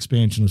any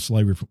expansion of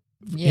slavery from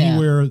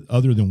anywhere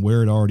other than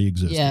where it already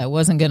existed. Yeah, it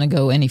wasn't going to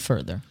go any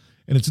further.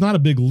 And it's not a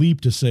big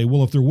leap to say,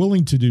 well, if they're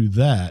willing to do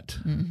that,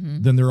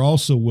 then they're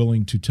also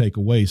willing to take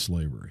away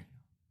slavery.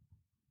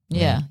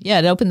 Yeah, yeah,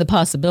 it opened the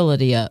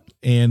possibility up.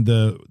 And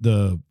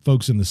the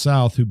folks in the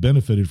South who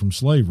benefited from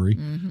slavery,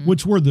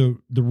 which were the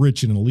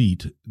rich and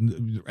elite,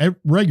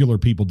 regular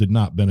people did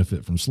not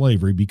benefit from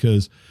slavery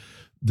because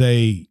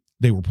they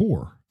were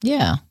poor.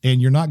 Yeah,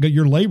 And your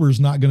labor is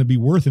not going to be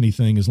worth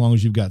anything as long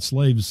as you've got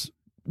slaves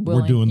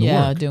were doing the work.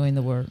 Yeah, doing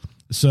the work.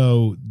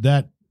 So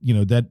that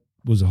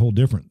was a whole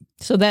different.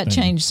 So that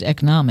changed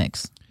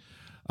economics.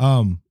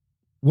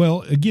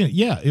 Well, again,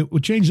 yeah, it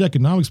would change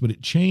economics, but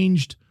it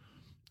changed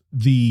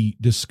the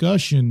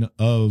discussion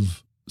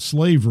of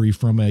slavery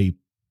from a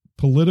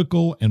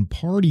political and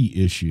party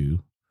issue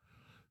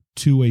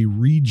to a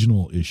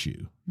regional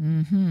issue.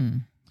 Mm-hmm.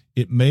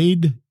 It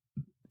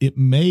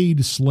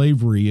made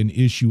slavery an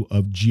issue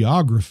of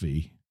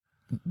geography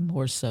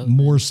More so.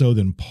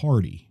 than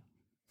party.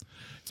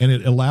 And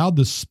it allowed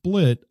the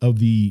split of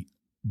the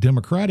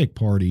Democratic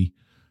Party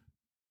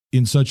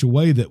in such a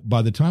way that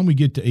by the time we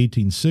get to the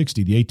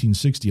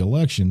 1860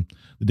 election,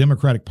 the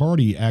Democratic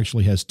Party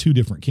actually has two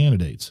different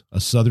candidates, a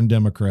Southern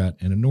Democrat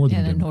and a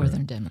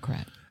Northern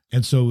Democrat.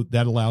 And so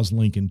that allows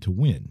Lincoln to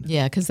win.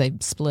 Yeah, because they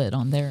split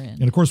on their end.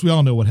 And of course, we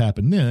all know what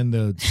happened then.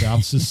 The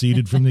South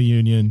seceded from the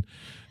Union,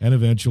 and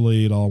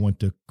eventually it all went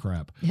to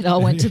crap. It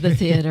all went to the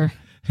theater.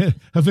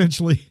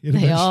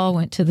 They all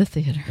went to the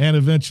theater. And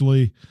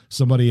eventually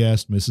somebody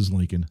asked Mrs.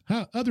 Lincoln,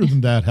 other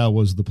than that, how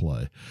was the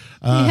play?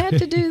 You had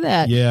to do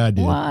that. Yeah, I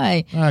did.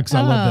 Why? Because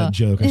I love that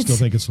joke. I still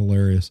think it's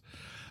hilarious.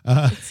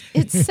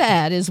 It's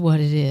sad is what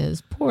it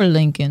is. Poor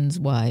Lincoln's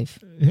wife.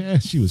 Yeah,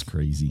 she was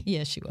crazy.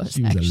 Yeah, she was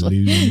She was actually.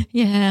 a loon.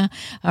 Yeah.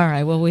 All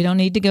right. Well, we don't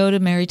need to go to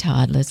Mary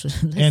Todd. Let's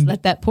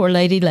let that poor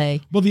lady lay.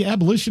 Well, the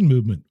abolition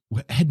movement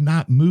had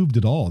not moved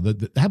at all.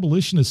 The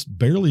abolitionists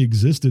barely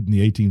existed in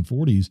the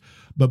 1840s,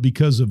 but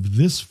because of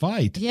this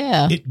fight,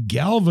 it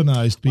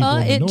galvanized people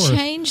in the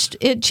North.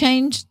 It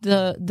changed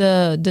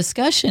the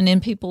discussion in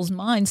people's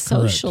minds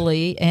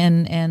socially,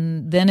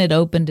 and then it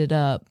opened it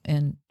up.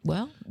 And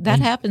well, that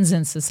happens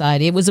in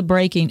society. It was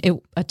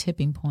a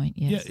tipping point.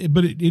 Yes. Yeah,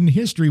 but in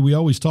history, we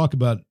always talk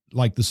about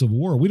like the Civil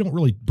War. We don't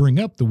really bring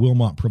up the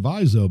Wilmot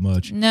Proviso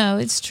much. No,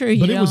 it's true.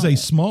 But it was a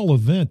small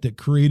event that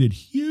created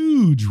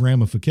huge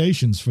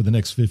ramifications for the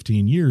next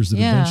 15 years that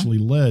eventually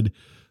led,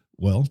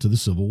 well, to the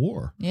Civil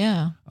War.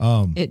 Yeah.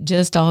 It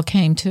just all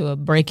came to a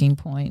breaking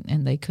point,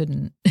 and they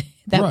couldn't.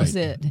 That was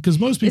it. Because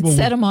most people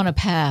set them on a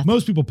path.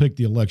 Most people picked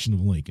the election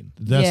of Lincoln.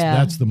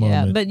 That's the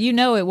moment. Yeah, but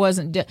it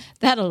wasn't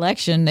that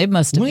election. It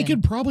must have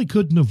Lincoln probably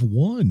couldn't have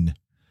won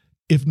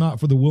if not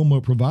for the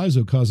Wilmot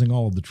Proviso causing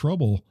all of the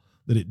trouble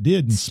that it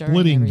did in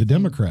splitting the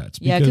Democrats.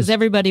 Yeah, because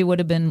everybody would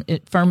have been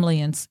firmly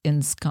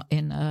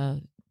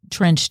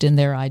entrenched in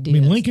their ideas. I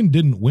mean, Lincoln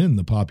didn't win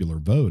the popular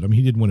vote. I mean,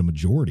 he didn't win a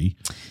majority.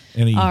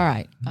 And all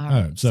right.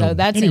 So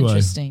that's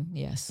interesting.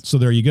 Yes. So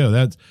there you go.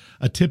 That's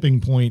a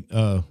tipping point,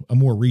 a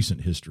more recent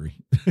history.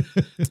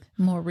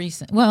 More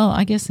recent. Well,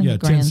 I guess in the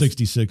grand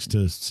 1066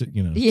 to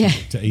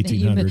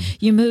 1800.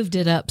 You moved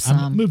it up some.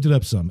 I moved it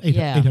up some,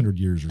 800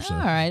 years or so.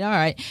 All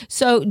right.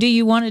 So do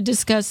you want to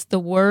discuss the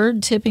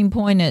word tipping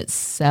point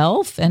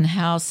itself and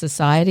how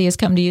society has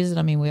come to use it?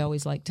 I mean, we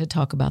always like to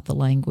talk about the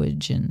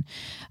language and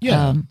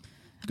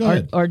Go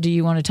ahead. Or do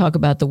you want to talk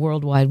about the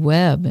World Wide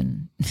Web?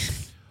 And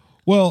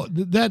well,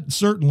 that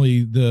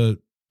certainly the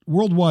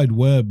World Wide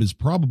Web is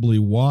probably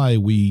why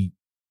we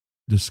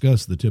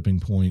discuss the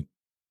tipping point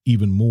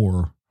even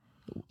more,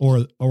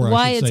 or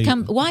why it's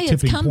come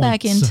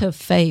back into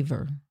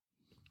favor,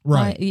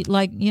 right?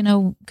 Like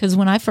because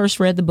when I first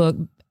read the book,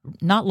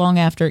 not long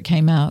after it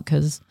came out,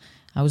 because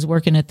I was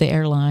working at the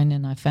airline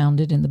and I found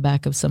it in the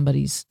back of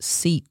somebody's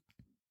seat.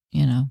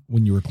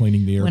 When you were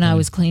cleaning the airplane. When I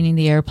was cleaning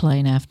the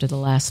airplane after the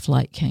last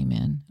flight came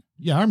in.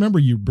 Yeah, I remember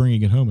you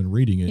bringing it home and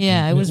reading it.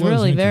 Yeah, it was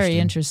really very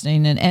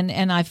interesting.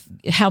 And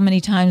how many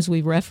times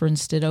we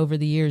referenced it over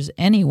the years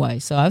anyway.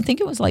 So I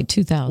think it was like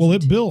 2000. Well,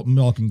 it built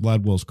Malcolm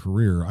Gladwell's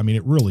career. I mean,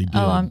 it really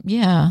did.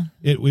 Yeah.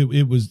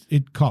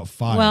 It caught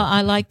fire. Well,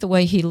 I like the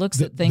way he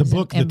looks at things the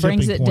book, and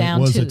brings it down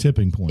was a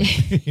tipping point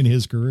in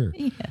his career.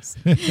 Yes.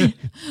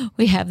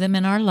 We have them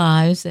in our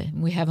lives.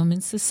 We have them in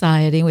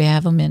society. We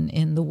have them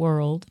in the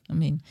world. I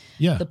mean,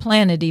 the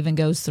planet even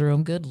goes through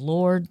them. Good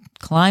Lord,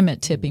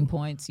 climate tipping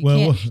points.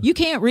 You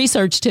can't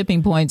research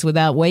tipping points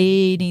without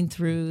wading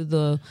through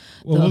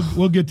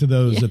we'll get to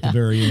those at the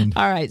very end.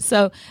 All right.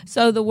 So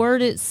the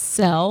word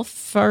itself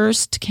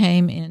first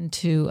came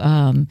into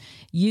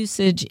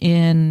usage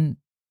in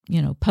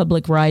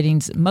public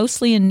writings,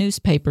 mostly in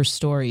newspaper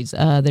stories.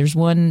 There's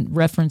one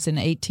reference in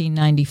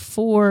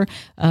 1894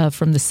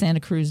 from the Santa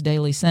Cruz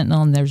Daily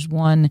Sentinel, and there's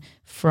one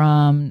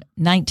from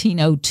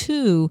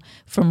 1902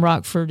 from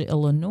Rockford,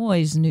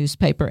 Illinois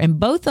newspaper, and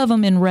both of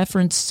them in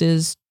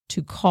references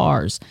to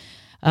cars.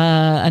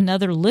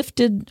 Another lift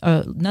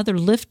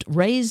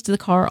raised the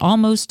car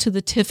almost to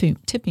the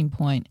tipping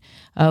point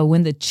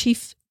when the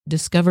chief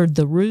discovered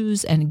the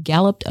ruse and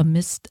galloped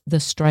amidst the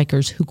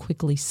strikers, who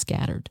quickly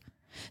scattered.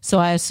 So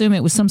I assume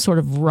it was some sort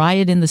of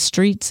riot in the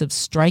streets of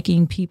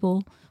striking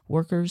people,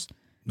 workers.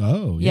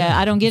 Oh, yeah.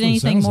 I don't get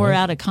anything more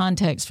out of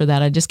context for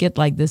that. I just get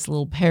like this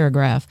little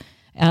paragraph.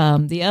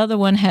 The other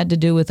one had to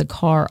do with a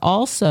car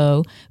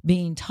also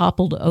being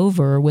toppled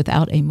over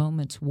without a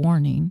moment's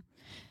warning.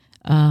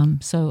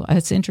 So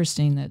it's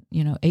interesting that,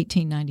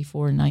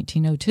 1894 and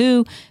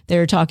 1902,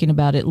 they're talking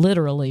about it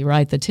literally,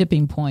 right? The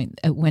tipping point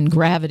when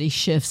gravity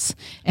shifts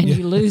and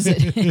you lose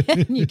it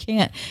and you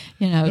can't,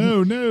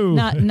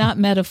 not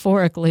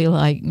metaphorically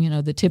like,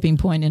 the tipping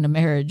point in a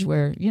marriage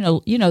where,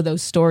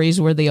 those stories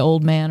where the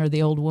old man or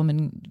the old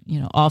woman,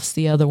 offs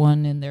the other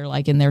one and they're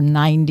like in their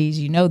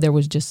 90s, there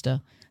was just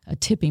a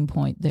tipping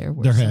point there.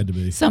 There had to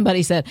be.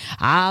 Somebody said,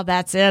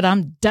 that's it.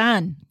 I'm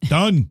done.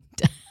 Done.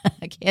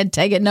 I can't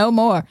take it no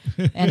more.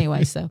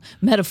 Anyway, so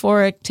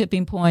metaphoric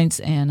tipping points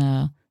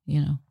and,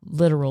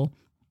 literal.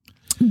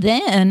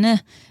 Then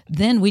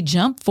we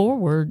jump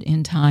forward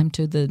in time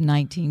to the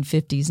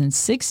 1950s and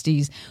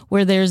 60s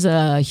where there's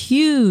a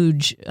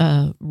huge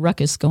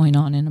ruckus going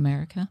on in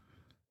America.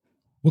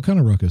 What kind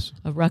of ruckus?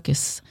 A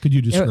ruckus. Could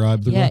you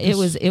describe the ruckus?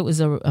 Yeah, it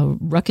was a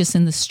ruckus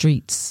in the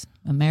streets.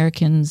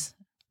 Americans,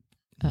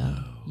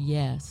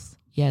 yes.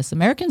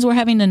 Americans were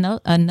having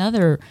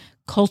another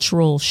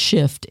cultural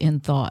shift in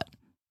thought.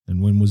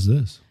 And when was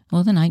this?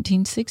 Well, the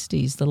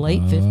 1960s, the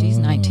late 50s,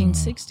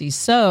 1960s.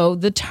 So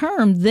the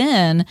term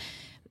then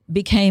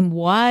became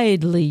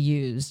widely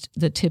used,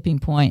 the tipping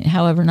point,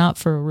 however, not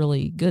for a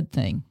really good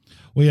thing.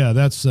 Well, yeah,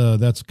 that's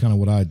kind of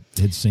what I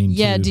had seen.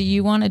 Yeah, too. Do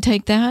you want to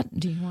take that?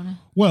 Do you want to?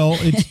 Well,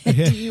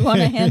 do you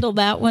want to handle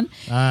that one?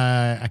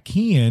 I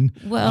can.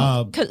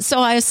 Well, so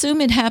I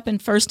assume it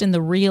happened first in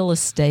the real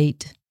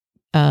estate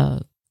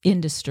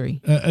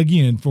industry.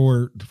 Again,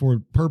 for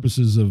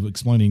purposes of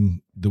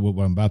explaining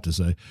what I'm about to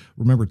say,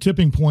 remember,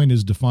 tipping point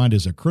is defined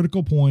as a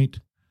critical point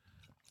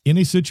in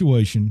a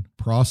situation,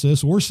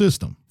 process, or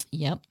system.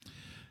 Yep.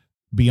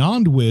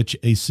 Beyond which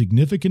a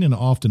significant and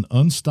often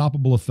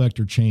unstoppable effect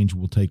or change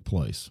will take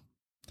place.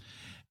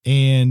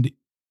 And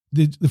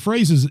the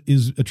phrase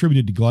is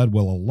attributed to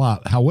Gladwell a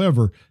lot.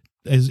 However,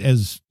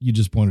 as you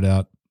just pointed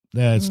out,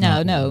 That's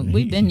not No,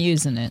 we've been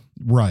using it.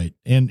 right.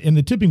 And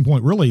the tipping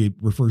point really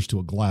refers to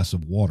a glass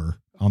of water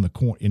on the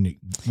corner in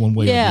one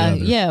way or the other.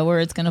 Yeah, where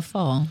it's going to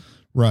fall.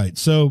 Right.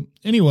 So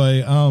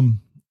anyway,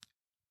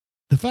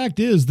 the fact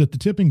is that the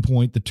tipping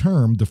point,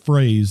 the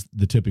phrase,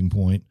 the tipping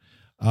point,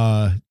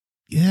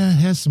 it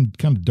has some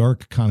kind of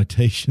dark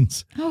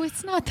connotations. Oh,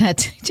 it's not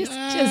that. Just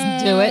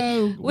do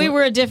it. We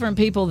were a different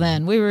people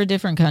then. We were a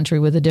different country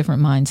with a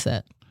different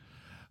mindset.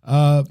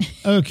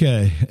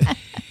 Okay.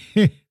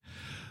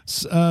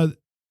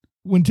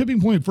 When tipping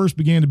point first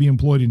began to be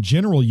employed in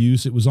general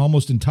use, it was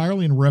almost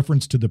entirely in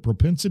reference to the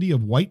propensity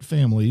of white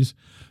families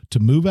to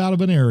move out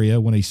of an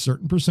area when a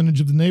certain percentage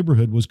of the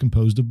neighborhood was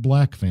composed of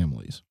black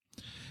families.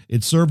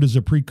 It served as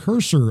a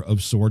precursor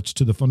of sorts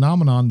to the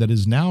phenomenon that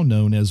is now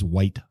known as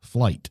white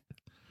flight.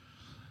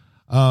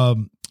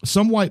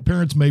 Some white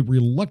parents may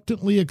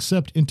reluctantly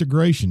accept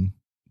integration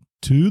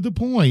to the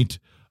point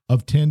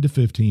of 10 to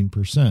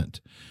 15%.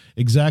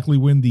 Exactly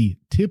when the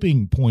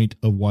tipping point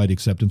of white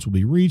acceptance will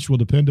be reached will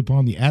depend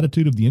upon the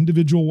attitude of the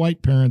individual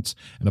white parents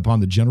and upon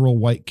the general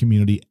white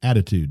community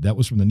attitude. That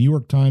was from the New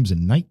York Times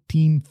in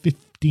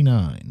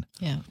 1959.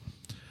 Yeah.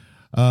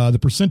 The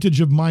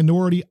percentage of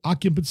minority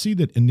occupancy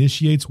that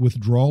initiates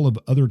withdrawal of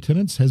other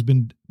tenants has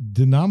been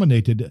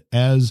denominated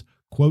as,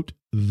 quote,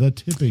 the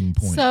tipping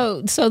point.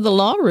 So the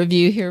law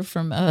review here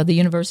from the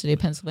University of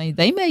Pennsylvania,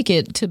 they make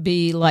it to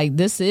be like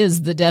this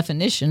is the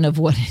definition of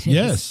what it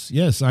is.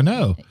 Yes, I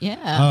know.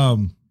 Yeah.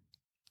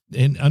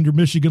 And under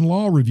Michigan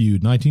Law Review,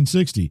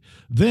 1960.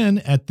 Then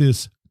at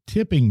this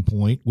tipping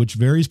point, which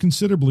varies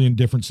considerably in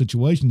different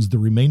situations, the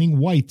remaining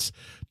whites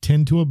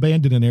tend to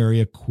abandon an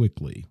area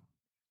quickly.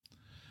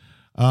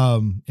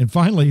 And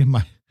finally,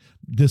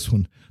 this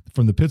one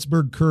from the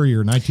Pittsburgh Courier,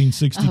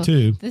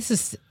 1962. This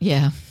is,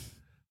 yeah.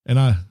 And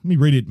let me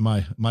read it in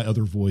my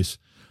other voice.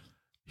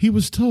 He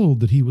was told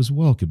that he was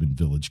welcome in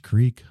Village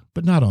Creek,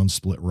 but not on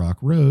Split Rock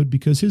Road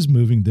because his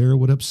moving there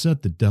would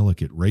upset the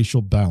delicate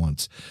racial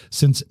balance,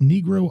 since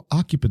Negro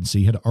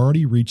occupancy had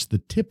already reached the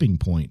tipping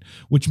point,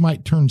 which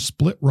might turn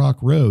Split Rock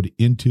Road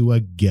into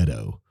a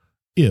ghetto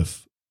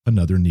if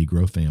another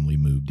Negro family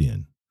moved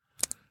in.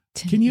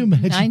 Can you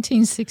imagine?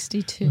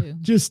 1962.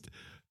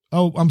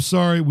 I'm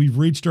sorry, we've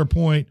reached our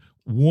point.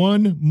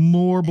 One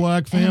more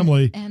black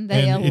family, and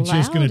it's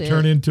just going to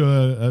turn into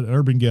an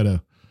urban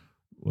ghetto.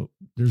 Well,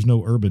 there's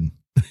no urban.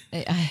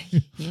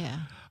 Yeah.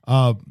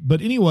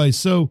 But anyway,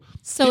 so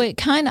it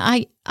kind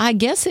of, I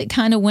guess it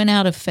kind of went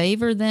out of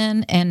favor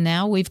then, and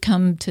now we've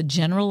come to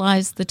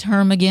generalize the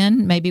term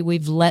again. Maybe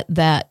we've let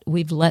that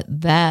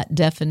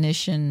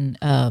definition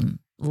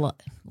lapse.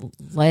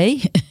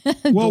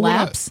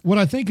 What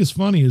I think is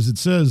funny is it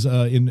says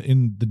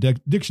in the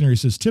dictionary, it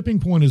says tipping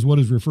point is what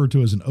is referred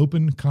to as an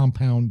open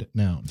compound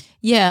noun.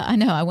 Yeah, I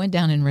know. I went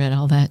down and read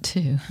all that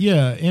too.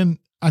 Yeah, and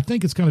I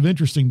think it's kind of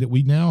interesting that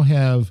we now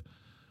have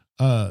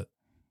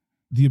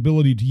the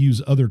ability to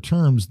use other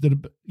terms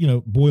that,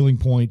 boiling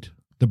point,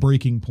 the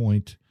breaking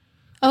point,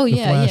 the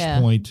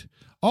flash point.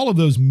 All of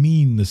those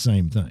mean the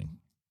same thing.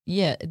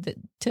 Yeah,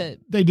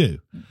 they do,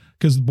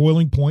 because the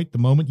boiling point, the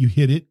moment you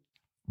hit it,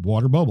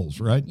 water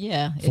bubbles, right?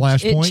 Yeah.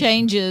 Flashpoint. It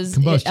changes.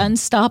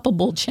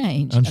 Unstoppable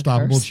change.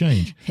 Unstoppable occurs.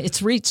 Change.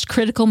 It's reached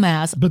critical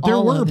mass. But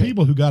there were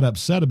people who got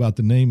upset about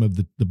the name of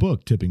the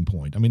book, Tipping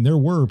Point. I mean, there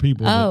were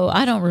people.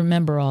 I don't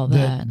remember all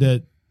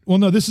that. Well,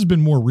 no, this has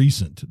been more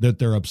recent that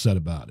they're upset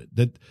about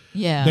it.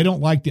 They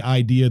don't like the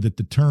idea that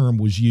the term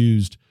was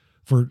used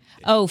for.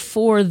 Oh,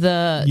 for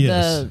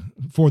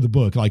for the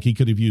book. Like he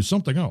could have used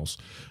something else.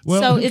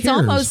 Well, so who it's cares?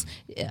 almost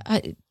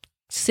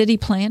city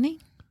planning.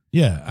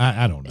 Yeah,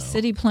 I don't know.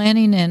 City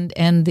planning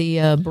and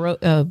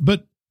the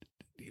but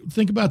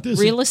think about this.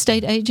 Real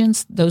estate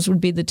agents, those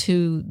would be the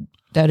two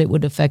that it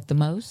would affect the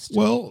most.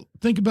 Well,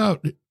 think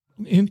about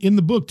in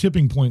the book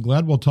Tipping Point,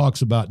 Gladwell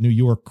talks about New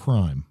York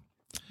crime.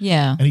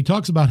 Yeah. And he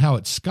talks about how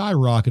it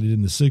skyrocketed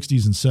in the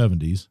 60s and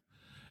 70s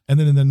and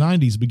then in the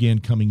 90s began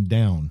coming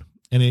down.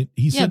 And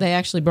he said they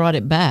actually brought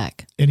it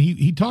back. And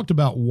he talked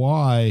about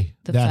why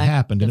that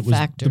happened. And it was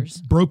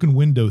the broken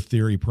window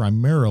theory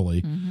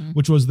primarily,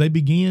 which was they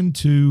began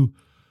to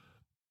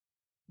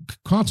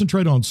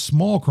concentrate on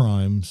small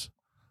crimes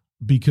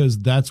because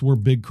that's where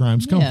big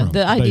crimes come from.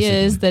 The idea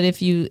is that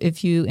if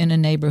you in a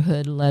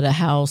neighborhood let a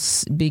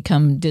house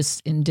become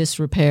in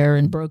disrepair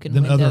and broken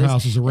then windows, other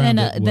houses around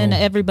then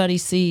everybody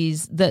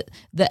sees that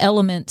the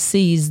element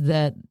sees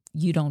that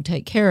you don't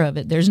take care of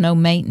it. There's no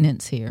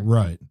maintenance here.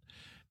 Right.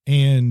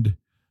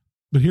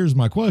 But here's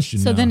my question.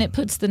 So then it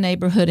puts the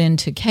neighborhood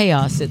into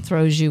chaos. It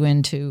throws you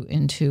into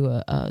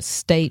a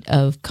state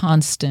of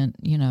constant,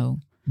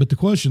 But the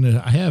question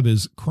that I have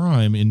is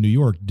crime in New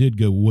York did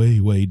go way,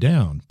 way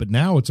down, but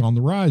now it's on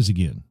the rise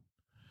again.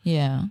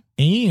 Yeah.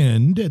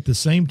 And at the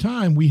same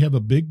time, we have a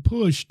big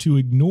push to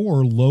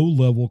ignore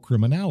low-level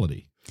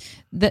criminality.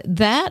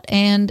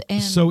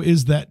 So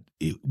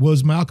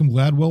was Malcolm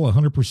Gladwell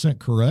 100%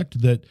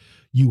 correct that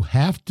you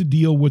have to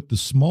deal with the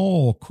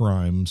small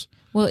crimes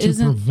to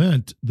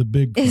prevent the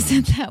big crimes?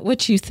 Isn't that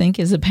what you think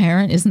as a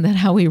parent? Isn't that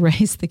how we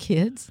raise the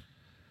kids?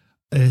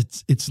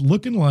 it's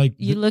looking like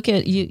You look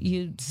at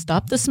you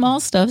stop the small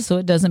stuff so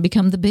it doesn't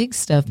become the big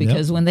stuff,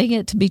 because when they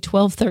get to be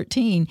 12,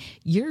 13,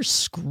 you're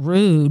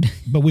screwed.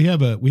 but we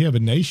have a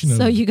nation of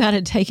So you got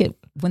to take it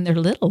when they're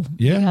little.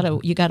 Yeah.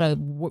 You got to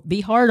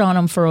be hard on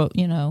them for,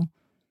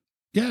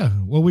 yeah.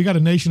 Well, we got a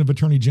nation of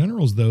attorney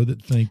generals though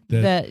that think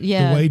that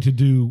the way to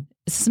do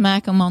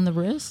smack them on the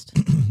wrist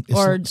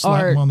is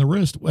slap them on the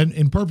wrist. And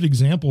in perfect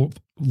example,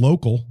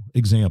 local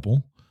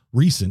example,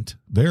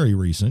 very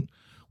recent,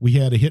 we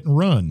had a hit and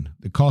run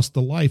that cost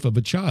the life of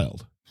a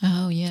child.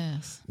 Oh,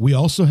 yes. We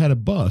also had a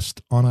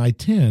bust on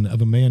I-10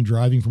 of a man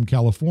driving from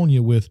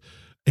California with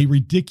a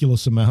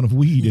ridiculous amount of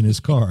weed in his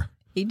car.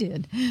 He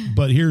did.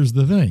 But here's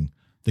the thing.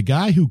 The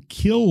guy who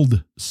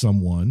killed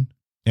someone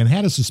and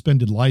had a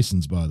suspended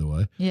license, by the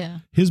way,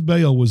 his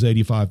bail was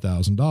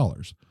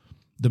 $85,000.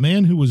 The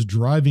man who was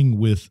driving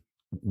with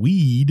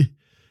weed,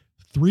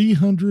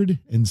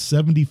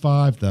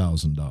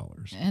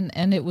 $375,000.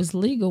 And it was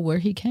legal where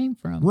he came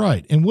from.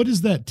 Right. And what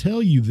does that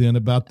tell you then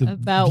about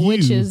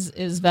which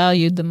is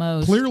valued the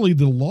most? Clearly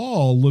the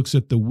law looks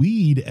at the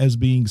weed as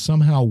being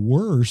somehow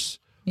worse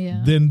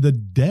than the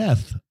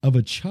death of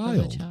a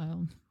child.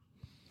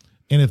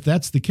 And if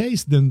that's the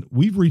case, then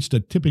we've reached a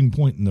tipping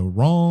point in the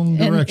wrong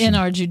direction. In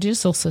our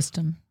judicial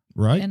system.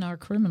 Right. In our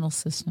criminal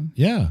system.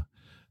 Yeah.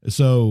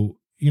 So,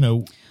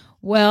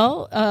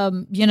 Well,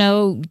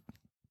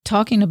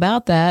 talking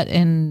about that,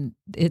 and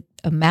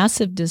a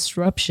massive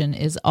disruption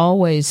is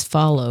always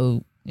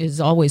followed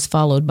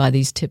by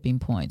these tipping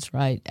points,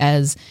 right?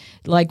 As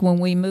like when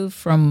we move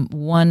from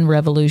one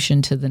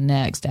revolution to the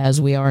next,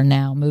 as we are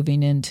now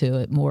moving into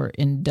it more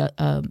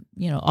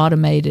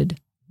automated.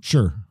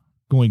 Sure.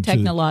 Going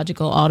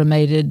technological,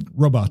 automated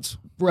robots.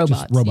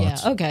 Yeah.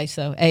 Okay.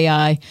 So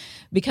AI,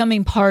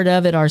 becoming part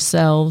of it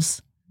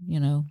ourselves,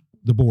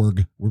 The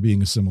Borg were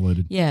being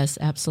assimilated. Yes,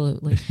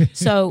 absolutely.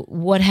 So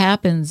what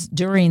happens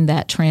during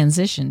that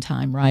transition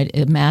time, right?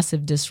 A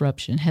massive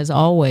disruption has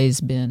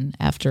always been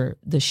after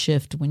the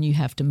shift when you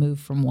have to move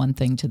from one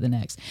thing to the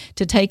next.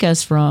 To take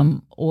us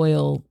from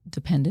oil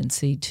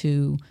dependency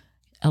to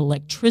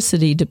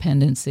electricity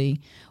dependency,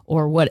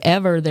 or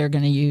whatever they're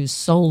going to use,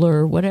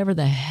 solar, whatever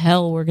the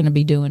hell we're going to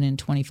be doing in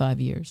 25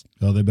 years.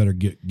 Oh, they better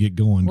get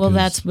going. Well,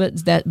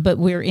 but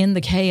we're in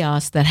the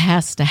chaos that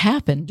has to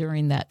happen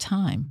during that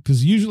time.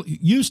 Because usually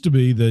it used to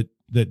be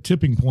that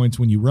tipping points,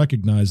 when you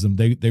recognize them,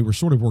 they were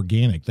sort of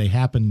organic. They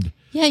happened.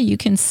 Yeah, you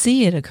can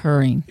see it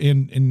occurring.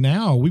 And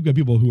now we've got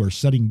people who are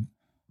setting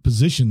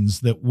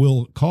positions that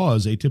will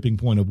cause a tipping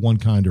point of one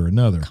kind or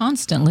another.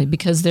 Constantly,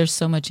 because there's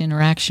so much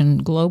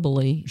interaction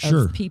globally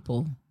of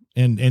people.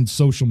 And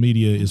social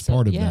media is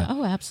part of that.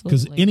 Oh,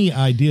 absolutely. Because any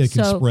idea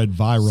can spread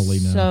virally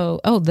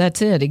now.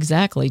 That's it,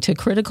 exactly, to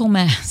critical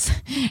mass,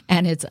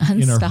 and it's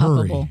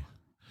unstoppable.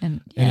 In a hurry.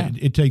 And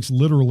it takes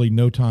literally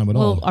no time at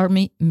all. Well, our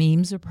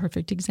memes are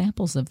perfect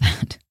examples of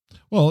that.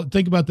 Well,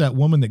 think about that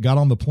woman that got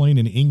on the plane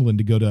in England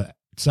to go to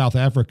South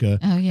Africa,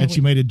 and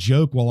she made a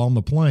joke while on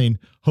the plane.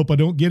 Hope I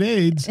don't get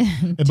AIDS.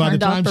 And by the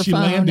time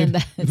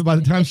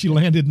she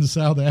landed in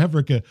South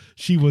Africa,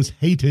 she was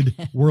hated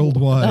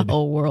worldwide. The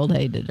whole world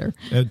hated her.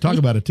 Talk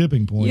about a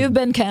tipping point. You've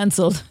been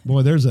canceled.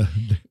 Boy, there's a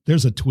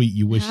tweet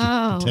you wish you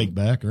could take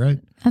back, right?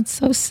 That's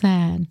so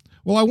sad.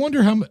 Well, I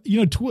wonder how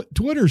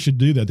Twitter should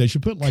do that. They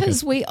should put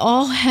because we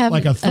all have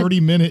a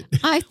 30-minute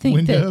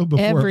window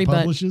before it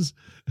publishes.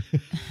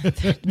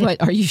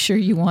 What, are you sure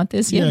you want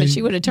this? Yeah, but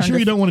she would have turned. Sure,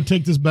 you don't want to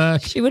take this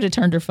back. She would have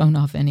turned her phone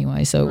off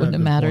anyway, so it wouldn't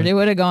have mattered. It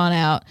would have gone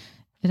out.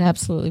 It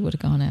absolutely would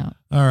have gone out.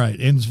 All right,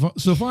 and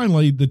so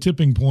finally, the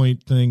tipping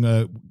point thing.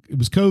 It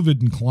was COVID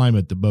and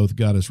climate that both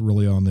got us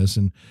really on this.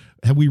 And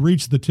have we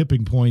reached the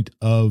tipping point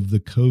of the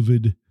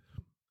COVID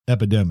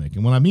epidemic?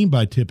 And what I mean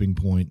by tipping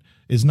point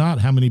is not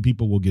how many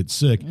people will get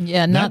sick.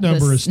 Yeah, that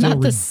number is still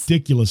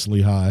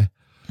ridiculously high.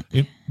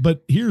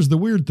 But here's the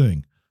weird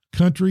thing.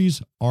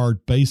 Countries are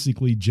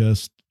basically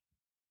just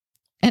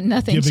and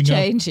nothing's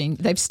changing.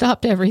 They've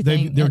stopped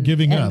everything. They're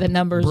giving up. The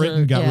numbers.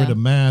 Britain got rid of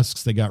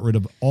masks. They got rid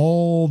of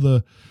all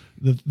the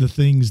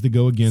things that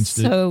go against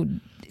it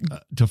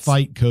to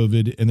fight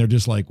COVID, and they're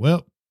just like,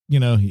 well,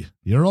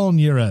 you're on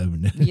your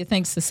own. You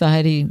think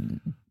society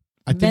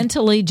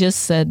mentally just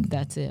said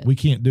that's it? We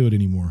can't do it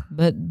anymore.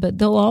 But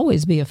there'll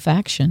always be a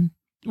faction.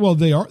 Well,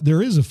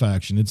 there is a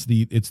faction. It's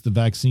the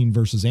vaccine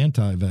versus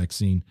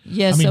anti-vaccine.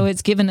 Yeah, so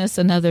it's given us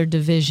another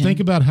division.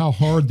 Think about how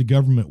hard the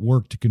government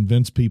worked to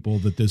convince people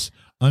that this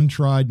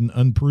untried and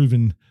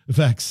unproven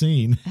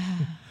vaccine,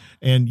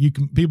 and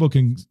people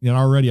can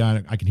already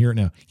I can hear it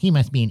now. He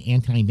must be an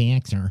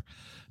anti-vaxxer.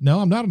 No,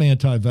 I'm not an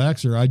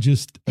anti-vaxxer. I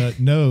just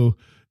know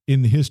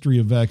in the history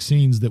of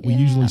vaccines that we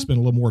usually spend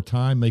a little more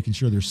time making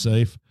sure they're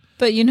safe.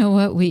 But you know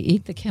what? We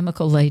eat the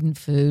chemical-laden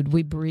food.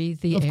 We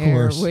breathe the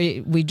air. Course.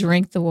 We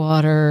drink the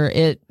water.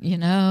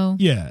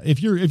 Yeah,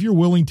 if you're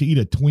willing to eat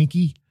a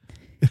Twinkie,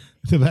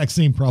 the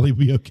vaccine probably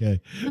be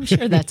okay. I'm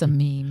sure that's a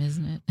meme,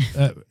 isn't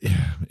it?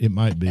 It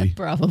might be.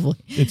 Probably.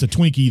 It's a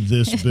Twinkie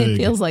this big. It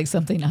feels like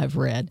something I've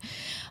read.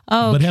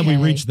 Okay. But have we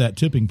reached that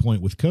tipping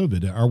point with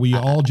COVID? Are we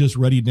all just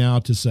ready now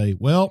to say,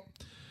 well,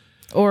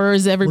 Or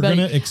is We're everybody?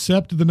 going to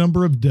accept the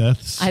number of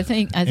deaths. I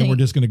think and we're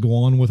just going to go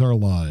on with our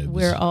lives.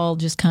 we're all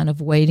just kind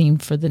of waiting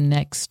for the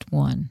next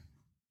one.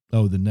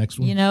 Oh, the next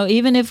one? You know,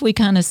 even if we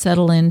kind of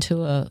settle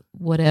into a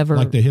whatever.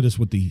 Like they hit us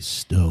with the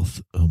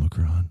stealth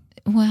Omicron.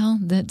 Well,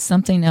 that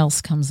something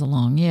else comes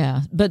along,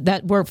 yeah. But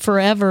that we're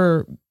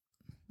forever.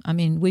 I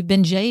mean, we've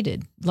been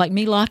jaded. Like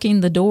me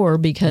locking the door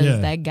because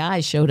that guy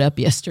showed up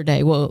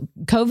yesterday. Well,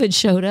 COVID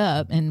showed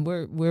up, and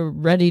we're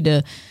ready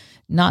to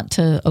not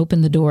to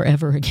open the door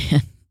ever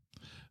again.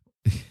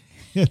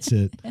 That's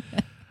it.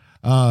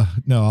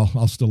 No,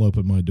 I'll still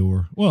open my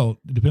door. Well,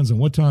 it depends on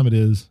what time it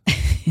is,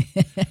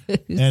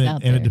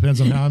 and it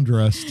depends on how I'm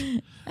dressed,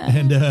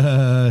 and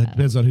it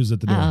depends on who's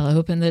at the door. I'll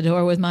open the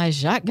door with my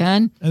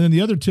shotgun. And then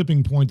the other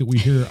tipping point that we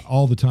hear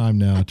all the time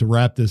now to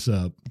wrap this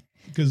up,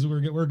 because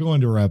we're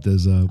going to wrap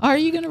this up. Are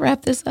you going to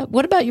wrap this up?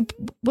 What about you?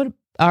 What?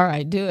 All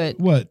right, do it.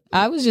 What?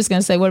 I was just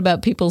going to say, what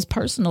about people's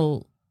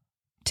personal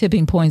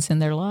tipping points in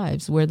their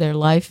lives where their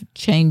life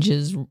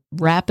changes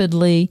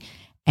rapidly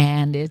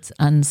and it's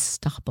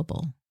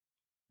unstoppable?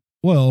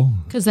 Well,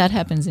 because that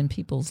happens in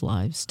people's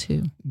lives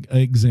too.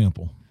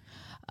 Example.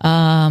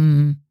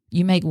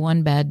 You make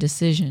one bad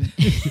decision,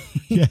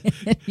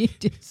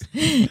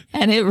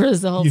 and it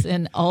results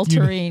in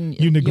altering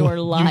your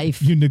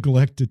life. You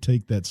neglect to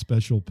take that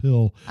special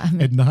pill,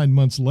 and 9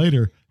 months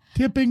later,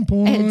 tipping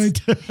point.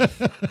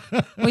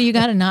 Well, you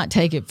got to not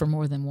take it for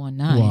more than one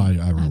night. Well,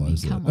 I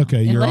realize that.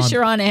 Okay, unless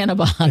you're on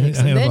antibiotics,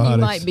 and then you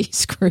might be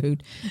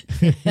screwed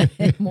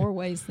in more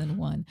ways than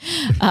one.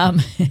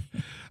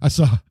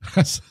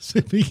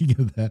 Speaking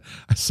of that,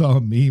 I saw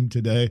a meme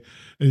today.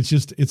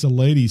 It's a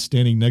lady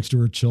standing next to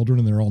her children,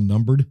 and they're all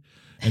numbered,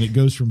 and it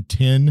goes from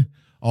 10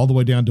 all the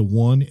way down to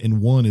 1, and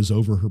 1 is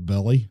over her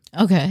belly.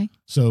 Okay.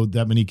 So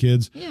that many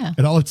kids. Yeah.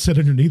 And all it said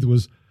underneath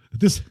was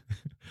this: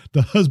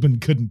 the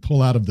husband couldn't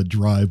pull out of the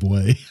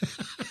driveway.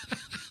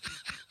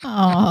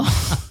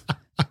 Oh.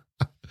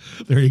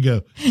 There you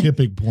go.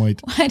 Tipping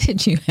point. Why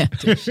did you have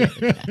to share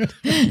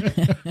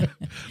that?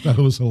 That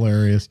was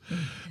hilarious.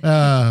 You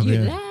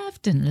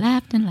laughed and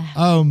laughed and laughed.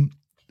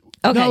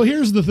 Okay. No,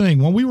 here's the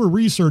thing. When we were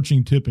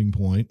researching tipping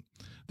point,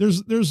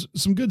 there's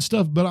some good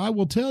stuff, but I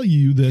will tell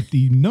you that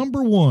the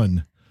number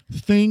one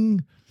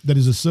thing that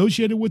is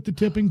associated with the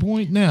tipping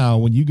point now,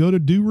 when you go to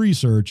do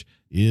research,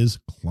 is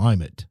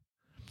climate.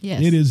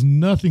 Yes. It is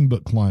nothing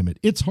but climate.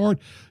 It's hard.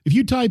 If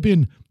you type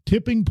in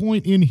tipping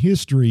point in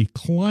history,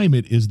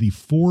 climate is the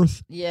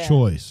fourth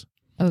choice.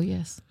 Oh,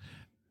 yes.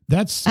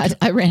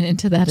 I ran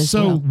into that as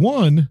well. So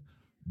one,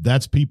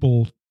 that's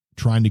people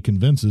trying to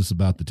convince us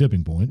about the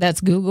tipping point.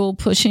 That's Google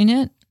pushing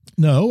it?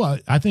 No,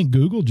 I think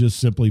Google just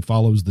simply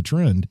follows the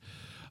trend.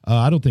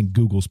 I don't think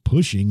Google's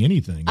pushing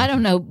anything. I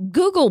don't know.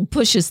 Google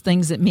pushes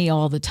things at me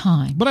all the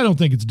time. But I don't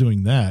think it's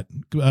doing that.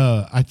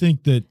 I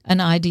think that an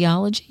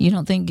ideology. You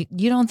don't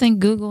think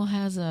Google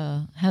has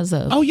a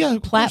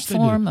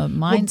platform, a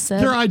mindset,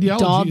 their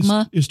ideology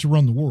dogma is to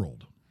run the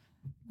world.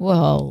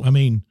 Well, I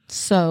mean,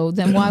 so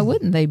then why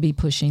wouldn't they be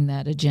pushing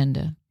that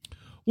agenda?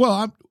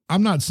 Well,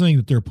 I'm not saying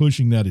that they're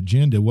pushing that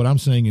agenda. What I'm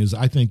saying is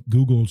I think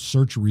Google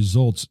search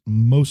results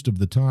most of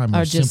the time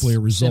are simply a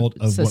result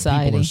of society.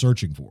 What people are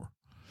searching for.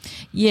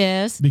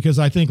 Yes. Because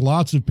I think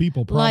lots of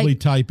people probably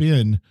type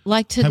in,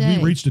 like today, have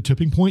we reached a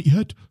tipping point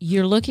yet?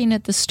 You're looking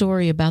at the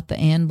story about the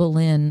Anne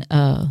Boleyn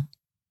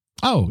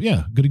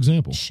good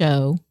example.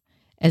 show.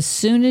 As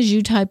soon as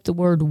you type the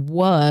word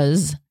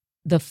was,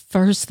 the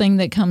first thing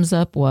that comes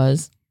up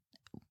was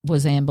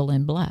Anne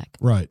Boleyn black.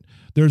 Right.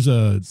 There's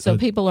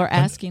people are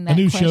asking that a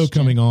new question. show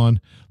coming on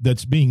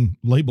that's being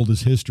labeled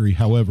as history.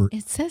 However,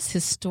 it says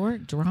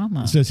historic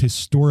drama. It says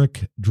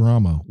historic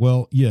drama.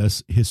 Well,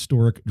 yes,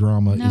 historic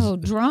drama.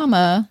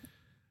 Drama.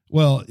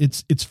 Well,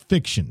 it's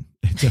fiction.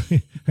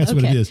 That's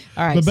what it is.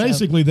 All right, but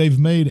basically, they've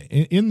made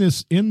in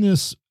this, and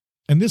this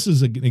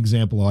is an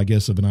example, I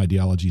guess, of an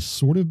ideology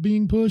sort of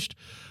being pushed.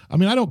 I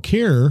mean, I don't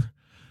care,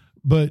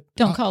 but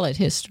don't call it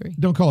history.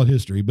 Don't call it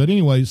history. But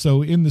anyway,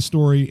 so in the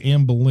story,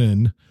 Anne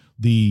Boleyn,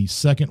 the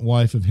second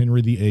wife of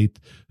Henry VIII,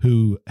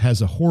 who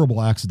has a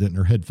horrible accident and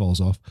her head falls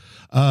off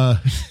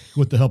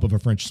with the help of a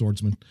French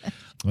swordsman.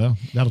 Well,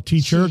 that'll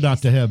teach her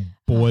not to have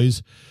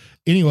boys.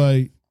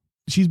 Anyway,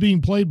 she's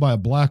being played by a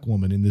black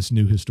woman in this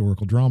new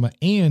historical drama,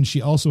 and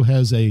she also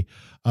has a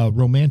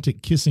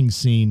romantic kissing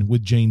scene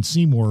with Jane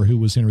Seymour, who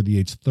was Henry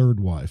VIII's third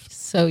wife.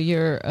 So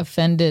you're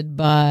offended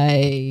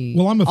by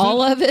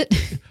all of it?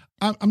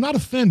 I'm not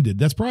offended.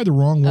 That's probably the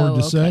wrong word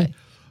to say.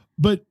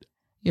 But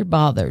you're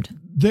bothered.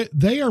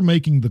 They are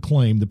making the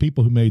claim, the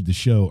people who made the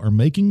show are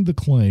making the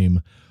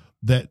claim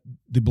that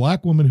the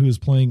black woman who is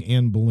playing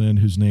Anne Boleyn,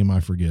 whose name I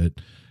forget,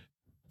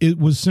 it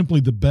was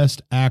simply the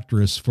best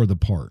actress for the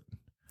part.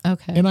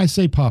 Okay. And I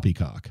say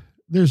poppycock.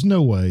 There's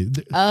no way.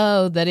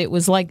 That it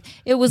was like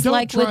with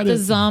the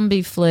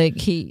zombie flick.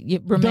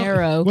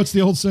 Romero. What's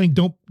the old saying?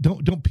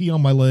 Don't pee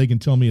on my leg and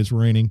tell me it's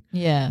raining.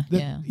 Yeah.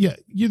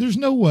 There's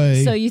no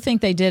way. So you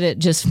think they did it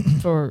just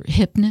for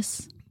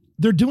hipness?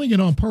 They're doing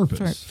it on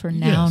purpose for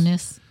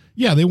nowness.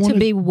 Yeah, they want to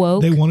be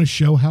woke. They want to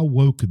show how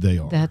woke they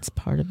are. That's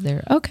part of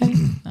their okay.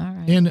 All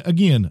right. And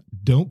again,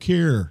 don't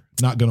care.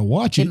 not going to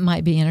watch It it.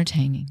 might be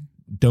entertaining.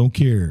 Don't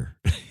care.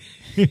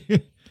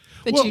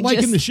 But Well, you like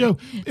just, in the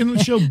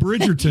show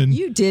Bridgerton,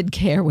 you did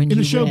care when in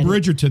you the show read it.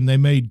 Bridgerton, they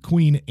made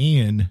Queen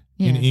Anne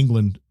in Yes.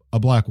 England a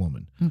black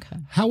woman. Okay.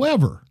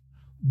 However,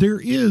 there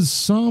is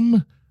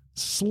some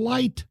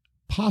slight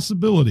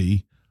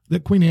possibility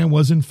that Queen Anne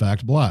was in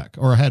fact black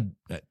or had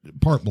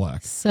part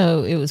black.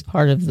 So it was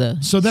part of the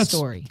So that's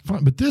story.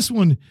 fine. But this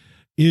one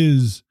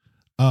is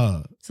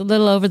It's a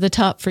little over the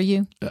top for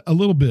you. a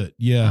little bit.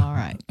 Yeah. All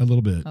right. A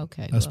little bit.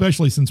 Okay.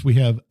 Especially since we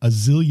have a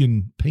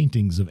zillion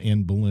paintings of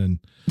Anne Boleyn.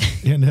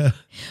 And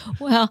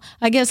Well,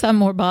 I guess I'm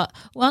more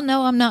well,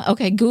 no, I'm not.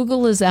 Okay,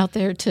 Google is out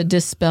there to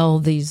dispel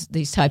these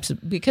types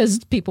of, because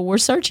people were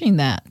searching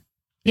that.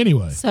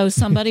 anyway, So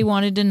somebody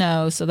wanted to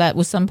know. So that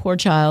was some poor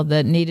child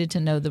that needed to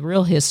know the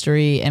real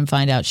history and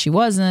find out she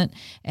wasn't.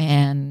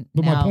 And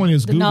but now my point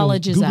is the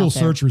knowledge is Google out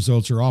there. search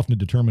results are often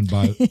determined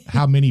by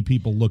how many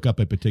people look up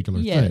a particular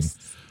Yes,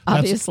 thing.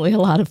 obviously a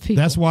lot of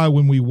people. That's why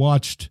when we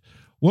watched,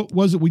 what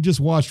was it we just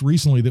watched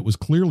recently that was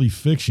clearly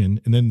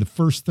fiction, and then the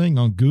first thing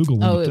on Google,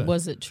 when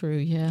was it true?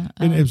 Yeah.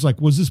 and it was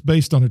like, was this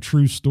based on a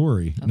true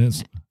story? And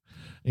it's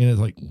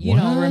like, You what?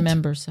 don't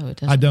remember, so it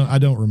doesn't. I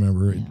don't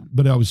remember it,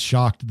 but I was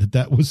shocked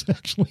that was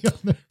actually on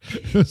there.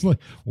 It was like,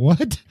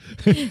 what?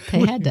 They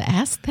had to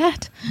ask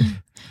that.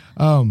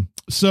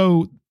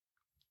 So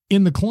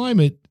in the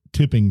climate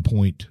tipping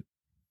point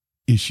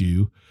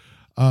issue,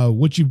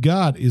 what you've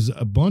got is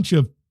a bunch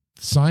of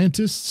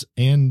scientists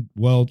and,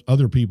 well,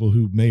 other people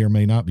who may or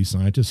may not be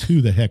scientists,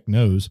 who the heck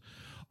knows,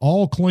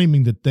 all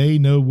claiming that they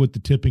know what the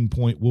tipping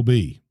point will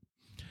be.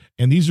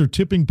 And these are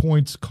tipping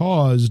points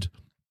caused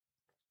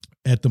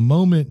at the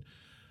moment.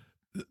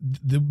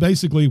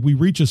 Basically, if we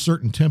reach a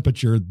certain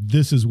temperature,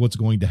 this is what's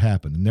going to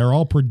happen. And they're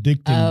all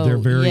predicting their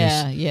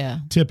various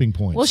tipping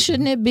points. Well,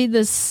 shouldn't it be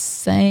the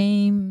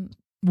same?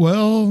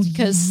 Well,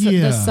 Because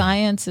the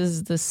science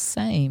is the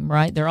same,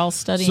 right? They're all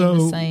studying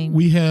the same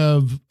we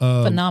have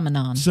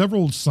phenomenon.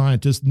 several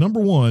scientists. Number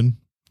one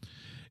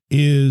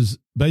is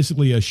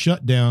basically a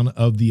shutdown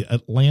of the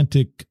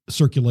Atlantic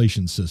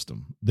circulation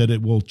system, that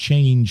it will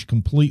change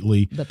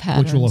completely, The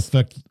patterns. which will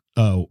affect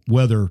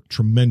weather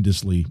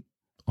tremendously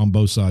on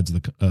both sides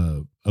of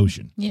the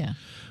ocean. Yeah.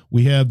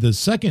 We have the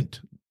second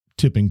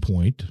tipping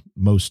point,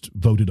 most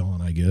voted on,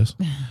 I guess.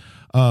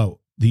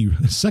 The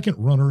second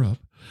runner-up,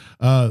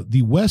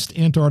 the West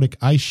Antarctic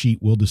ice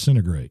sheet will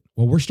disintegrate.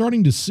 Well, we're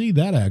starting to see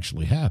that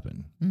actually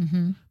happen.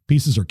 Mm-hmm.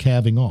 Pieces are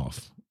calving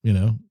off,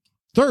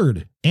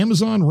 Third,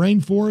 Amazon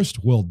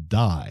rainforest will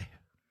die.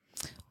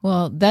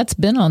 Well, that's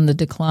been on the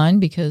decline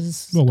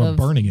because Well, we're of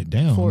burning it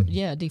down.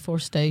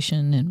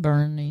 deforestation and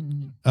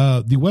burning.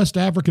 The West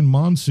African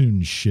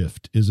monsoon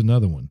shift is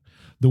another one.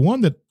 The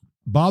one that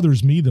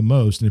bothers me the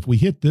most, and if we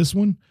hit this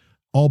one,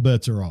 all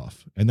bets are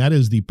off, and that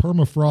is the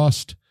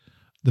permafrost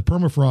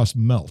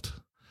melt,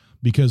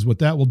 because what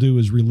that will do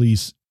is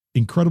release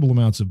incredible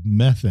amounts of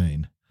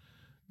methane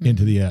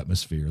into the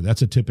atmosphere.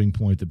 That's a tipping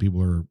point that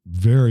people are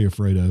very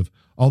afraid of,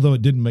 although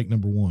it didn't make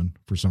number one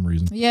for some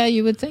reason. Yeah,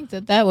 you would think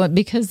that would,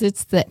 because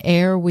it's the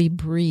air we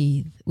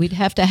breathe. We'd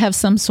have to have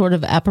some sort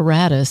of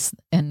apparatus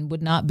and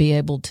would not be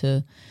able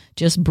to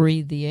just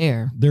breathe the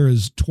air. There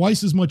is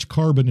twice as much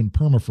carbon in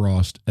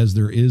permafrost as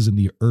there is in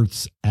the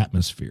Earth's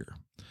atmosphere.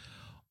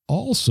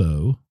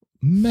 Also,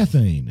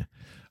 methane.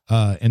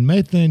 And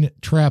methane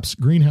traps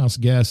greenhouse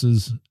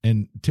gases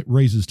and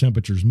raises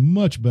temperatures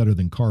much better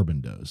than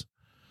carbon does.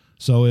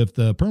 So if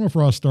the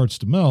permafrost starts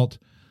to melt,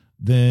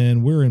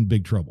 then we're in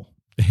big trouble.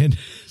 And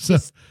so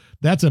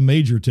that's a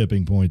major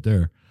tipping point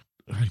there.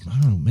 I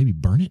don't know, maybe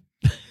burn it?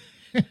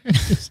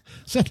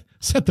 set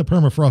the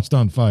permafrost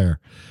on fire.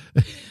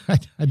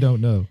 I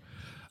don't know.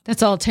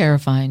 That's all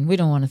terrifying. We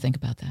don't want to think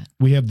about that.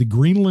 We have the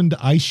Greenland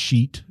ice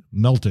sheet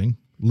melting,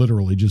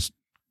 literally just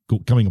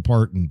coming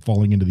apart and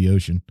falling into the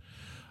ocean.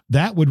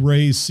 That would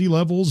raise sea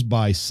levels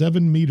by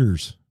 7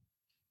 meters.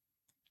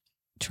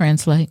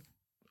 Translate.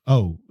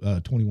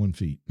 21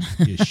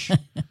 feet-ish.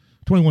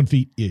 21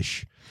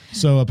 feet-ish.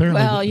 So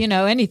apparently...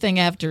 Well, anything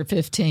after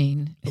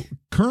 15.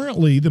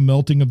 Currently, the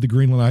melting of the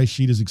Greenland ice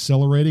sheet is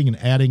accelerating and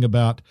adding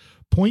about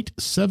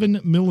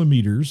 0.7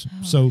 millimeters,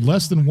 so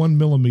less than 1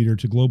 millimeter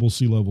to global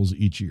sea levels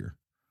each year.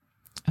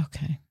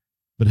 Okay.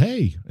 But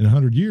hey, in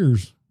 100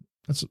 years,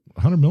 that's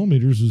 100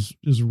 millimeters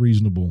is a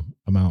reasonable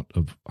amount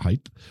of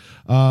height.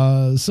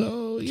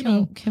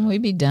 Can we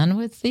be done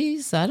with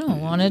these? I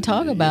don't want to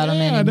talk about them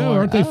anymore. I know,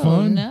 aren't they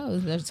fun? No,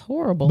 that's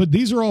horrible. But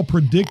these are all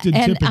predicted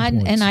tipping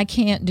points. And I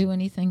can't do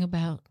anything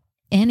about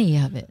any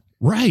of it.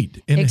 Right.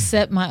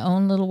 Except my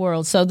own little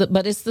world.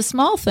 But it's the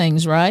small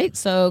things, right?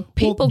 So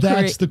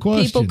that's the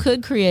question. People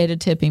could create a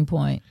tipping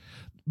point.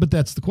 But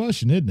that's the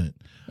question, isn't it?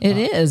 It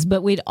is,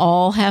 but we'd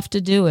all have to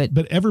do it.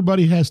 But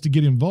everybody has to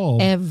get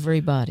involved.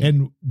 Everybody.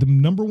 And the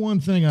number one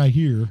thing I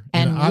hear,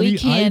 and we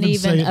can't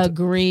even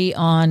agree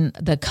on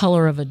the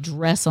color of a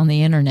dress on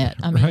the internet.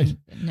 I mean, right.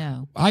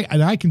 No.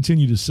 I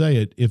continue to say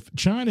it. If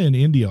China and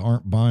India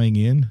aren't buying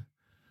in,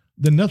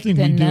 then nothing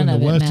we do in the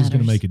West is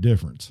going to make a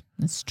difference.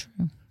 That's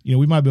true.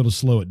 We might be able to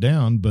slow it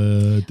down,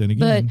 but then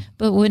again.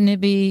 But wouldn't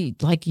it be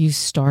like you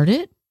start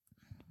it?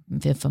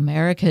 If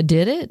America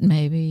did it,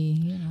 maybe,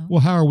 you know.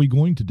 Well, how are we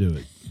going to do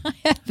it? I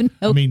have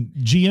no. I mean,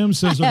 GM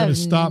says they're going to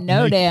stop.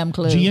 No damn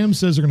clue. GM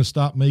says they're going to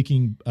stop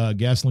making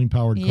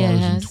gasoline-powered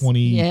cars in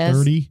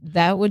 2030. Yes,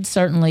 that would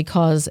certainly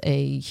cause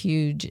a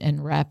huge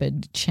and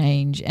rapid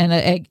change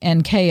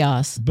and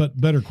chaos.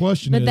 But better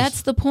question But is,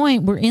 that's the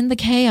point. We're in the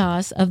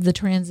chaos of the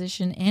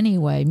transition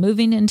anyway,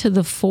 moving into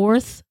the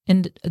fourth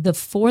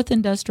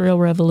industrial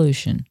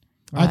revolution.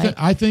 Right?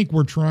 I think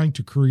we're trying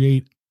to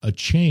create a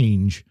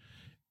change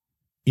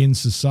in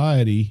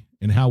society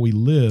and how we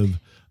live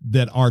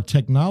that our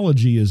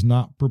technology is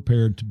not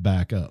prepared to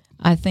back up.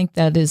 I think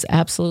that is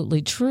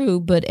absolutely true,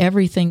 but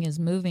everything is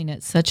moving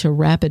at such a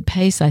rapid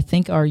pace. I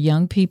think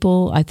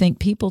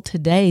people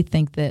today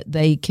think that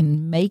they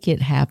can make it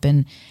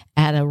happen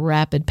at a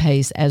rapid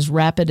pace, as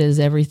rapid as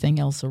everything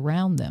else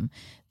around them.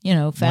 You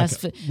know, fast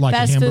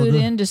food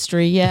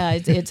industry. Yeah,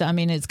 it's I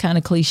mean, it's kind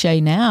of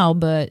cliche now,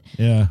 but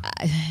yeah,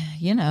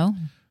 you know.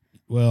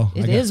 Well,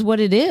 it is what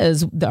it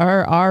is.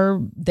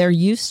 They're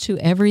used to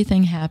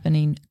everything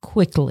happening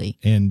quickly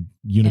and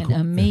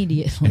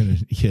immediately.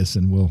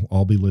 And we'll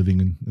all be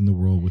living in the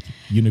world with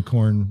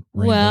unicorn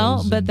rainbows.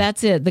 Well, but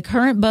that's it. The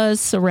current buzz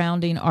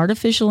surrounding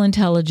artificial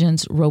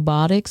intelligence,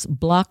 robotics,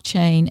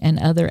 blockchain, and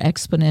other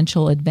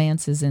exponential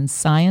advances in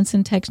science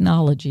and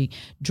technology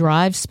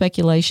drive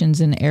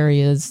speculations in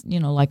areas, you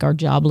know, like our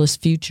jobless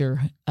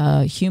future,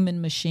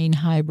 human-machine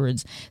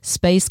hybrids,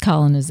 space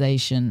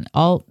colonization,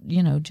 all,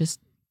 you know, just.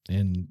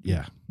 And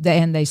yeah,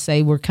 and they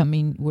say we're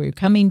coming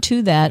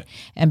to that,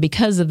 and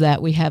because of that,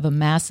 we have a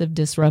massive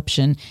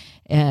disruption.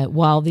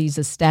 While these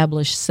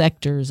established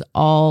sectors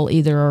all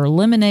either are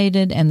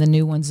eliminated and the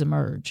new ones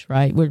emerge.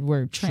 Right,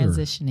 we're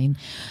transitioning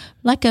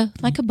like a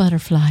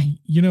butterfly.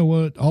 You know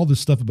what? All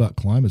this stuff about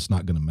climate's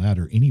not going to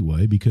matter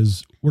anyway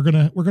because we're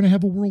gonna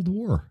have a world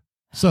war.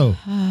 So,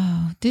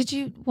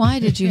 why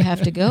did you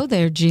have to go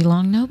there,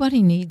 G-Long?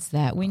 Nobody needs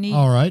that. We need.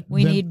 All right,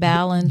 we need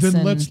balance.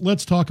 Then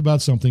let's talk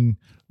about something.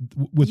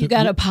 You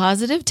got a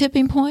positive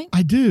tipping point?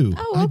 I do.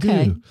 Oh, okay.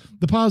 I do.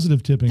 The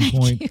positive tipping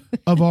point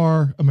of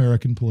our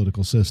American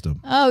political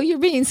system. Oh, you're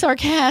being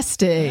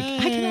sarcastic. Hey.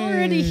 I can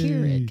already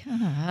hear it.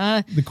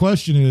 The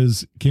question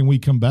is, can we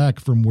come back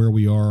from where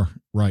we are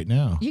right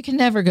now? You can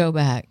never go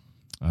back.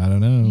 I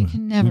don't know. You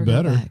can never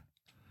go back.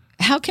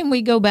 How can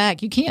we go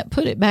back? You can't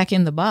put it back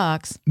in the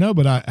box. No,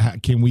 but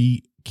can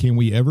we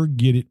ever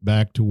get it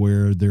back to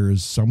where there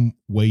is some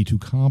way to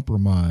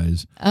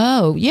compromise?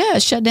 Oh, yeah,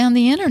 shut down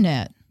the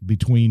internet.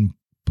 Between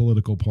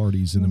political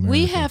parties in America.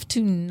 We have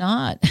to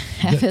not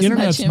have the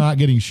internet's not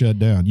getting shut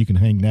down. You can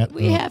hang that.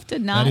 We have to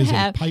not that is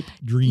have a pipe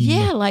dream.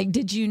 Yeah, like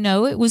did you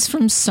know it was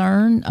from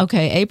CERN?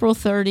 Okay, April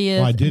 30th,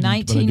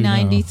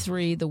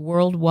 1993, the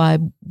World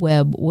Wide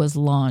Web was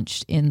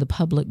launched in the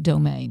public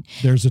domain.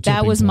 There's a tipping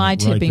That was point my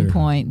tipping right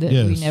point that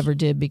we never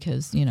did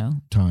because, you know,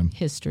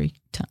 history.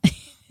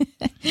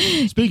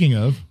 Speaking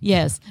of.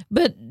 Yes,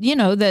 but you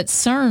know that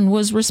CERN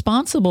was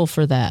responsible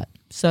for that.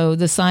 So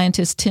the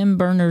scientist Tim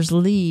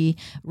Berners-Lee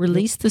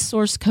released the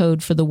source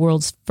code for the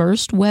world's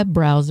first web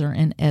browser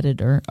and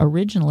editor,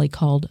 originally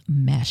called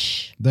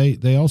Mesh.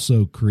 They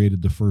also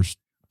created the first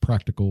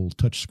practical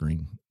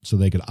touchscreen so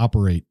they could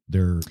operate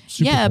their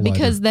super collider.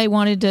 Because they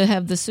wanted to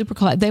have the super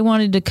collider. They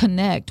wanted to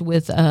connect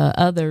with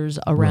others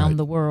around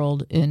the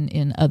world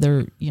in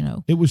other, you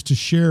know. It was to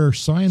share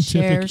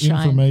scientific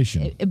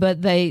information.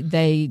 But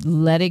they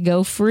let it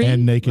go free.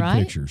 And naked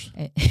pictures.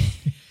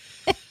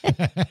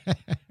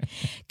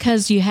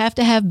 Because you have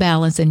to have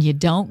balance, and you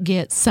don't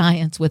get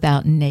science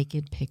without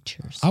naked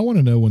pictures. I want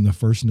to know when the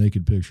first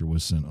naked picture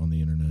was sent on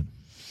the internet.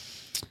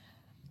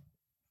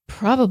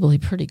 Probably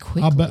pretty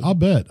quickly. I'll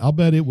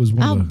bet it was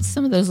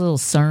some of those little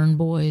CERN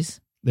boys.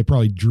 They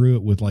probably drew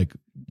it with like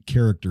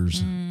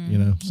characters, you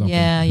know. Something.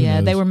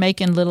 Yeah. They were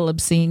making little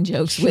obscene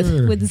jokes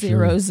with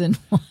zeros and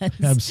ones.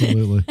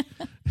 Absolutely.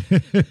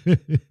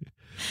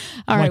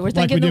 All right, we're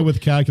thinking like we did with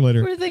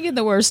calculator. We're thinking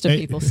the worst of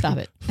people. Stop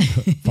it.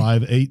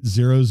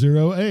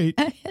 58008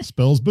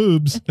 spells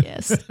boobs.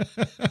 Yes.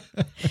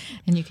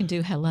 And you can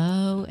do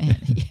hello and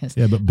yes.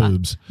 Yeah, but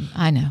boobs.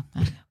 I know.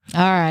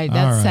 All right,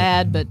 that's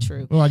sad but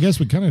true. Well, I guess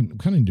we kind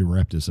of need to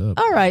wrap this up.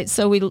 All right,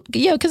 so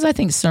because I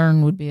think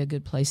CERN would be a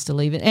good place to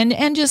leave it,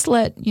 and just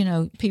let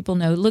people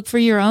know. Look for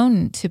your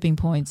own tipping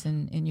points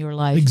in your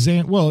life.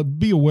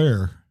 Be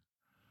aware.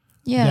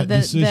 Yeah,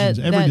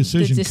 every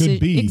decision could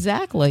be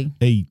exactly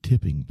a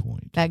tipping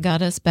point that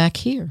got us back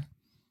here.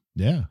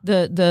 Yeah,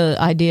 the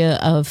idea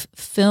of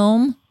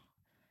film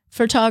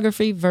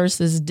photography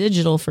versus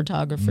digital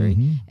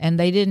photography, and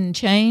they didn't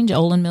change.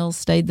 Olin Mills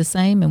stayed the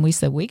same, and we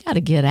said we got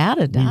to get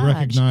out of Dodge. We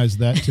recognized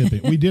that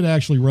tipping. We did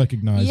actually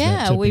recognize.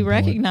 that tipping we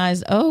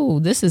recognized. Oh,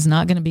 this is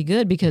not going to be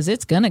good because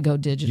it's going to go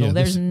digital. Yeah,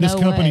 There's this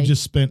company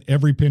just spent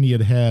every penny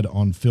it had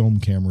on film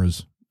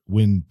cameras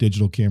when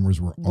digital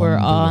cameras were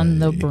on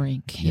the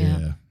brink.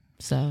 Yeah.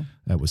 So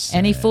that was sad.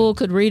 Any fool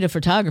could read a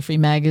photography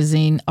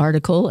magazine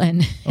article and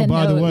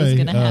by the know way, it was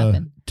going to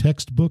happen.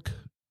 Textbook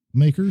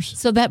makers.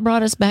 So that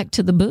brought us back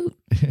to the boot.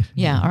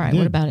 Yeah. All right.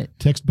 What about it?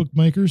 Textbook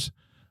makers.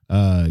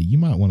 You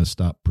might want to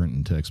stop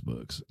printing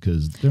textbooks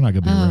because they're not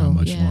going to be around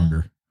much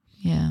longer.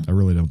 Yeah. I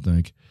really don't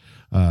think.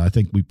 I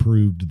think we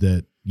proved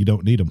that you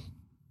don't need them.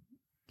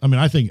 I mean,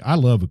 I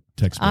love a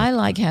textbook. I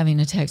like having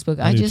a textbook.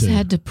 I do just too.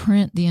 had to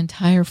print the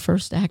entire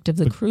first act of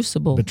The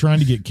Crucible. But trying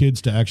to get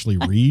kids to actually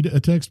read a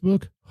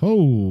textbook,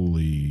 oh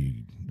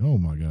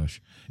my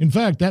gosh. In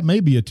fact, that may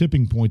be a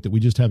tipping point that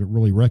we just haven't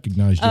really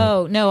recognized yet.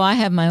 Oh, no, I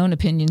have my own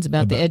opinions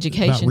about the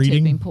education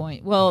reading? tipping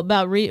point. Well,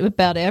 about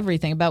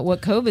everything, about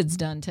what COVID's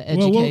done to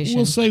Well, education.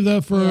 we'll save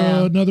that for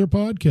another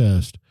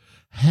podcast.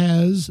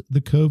 Has the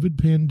COVID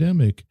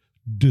pandemic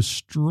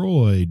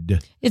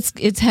destroyed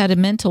It's had a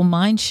mental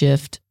mind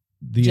shift,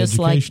 the just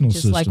educational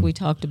system? like we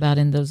talked about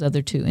in those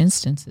other two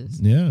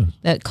instances. Yeah,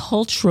 That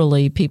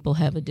culturally people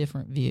have a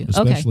different view.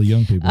 especially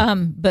young people.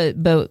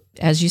 But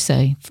as you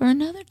say, for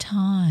another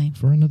time.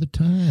 For another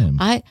time.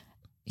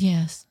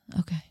 Yes.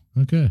 Okay.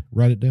 Okay,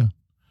 write it down.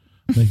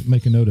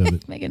 Make a note of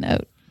it. Make a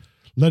note.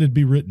 Let it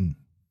be written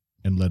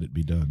and let it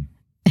be done.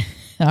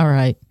 All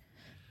right.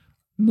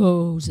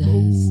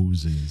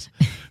 Moses.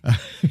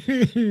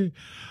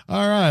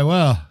 All right.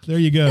 Well, there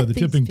you go. The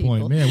These tipping people.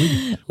 point.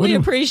 Man, We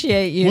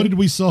appreciate you. What did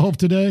we solve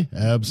today?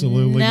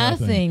 Absolutely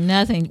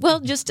Nothing. Well,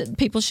 just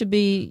people should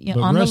be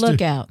But on the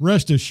lookout.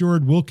 Rest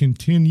assured, we'll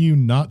continue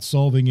not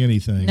solving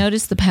anything.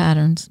 Notice the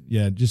patterns.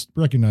 Yeah, just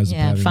recognize the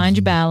patterns. Find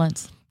your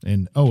balance.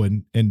 And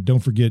don't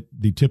forget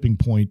the tipping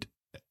point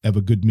of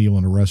a good meal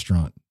in a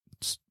restaurant.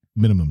 It's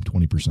minimum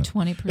 20%.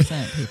 20%,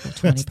 people.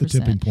 20%. That's the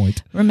tipping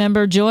point.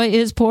 Remember, joy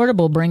is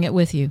portable. Bring it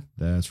with you.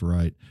 That's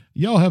right.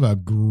 Y'all have a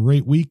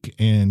great week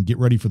and get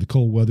ready for the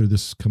cold weather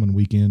this coming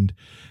weekend.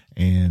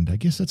 And I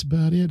guess that's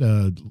about it.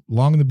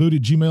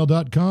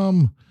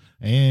 longintheboot@gmail.com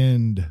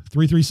and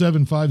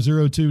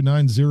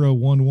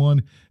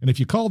 337-502-9011. And if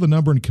you call the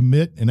number and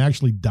commit and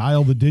actually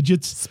dial the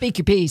digits, Speak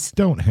your piece.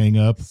 don't hang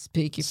up.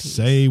 Speak your piece.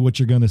 Say what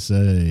you're going to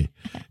say.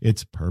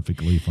 It's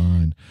perfectly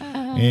fine.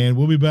 And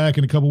we'll be back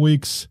in a couple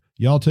weeks.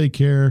 Y'all take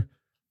care.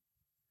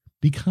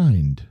 Be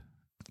kind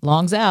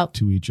Long's out.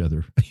 to each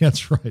other.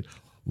 That's right.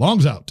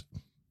 Long's out.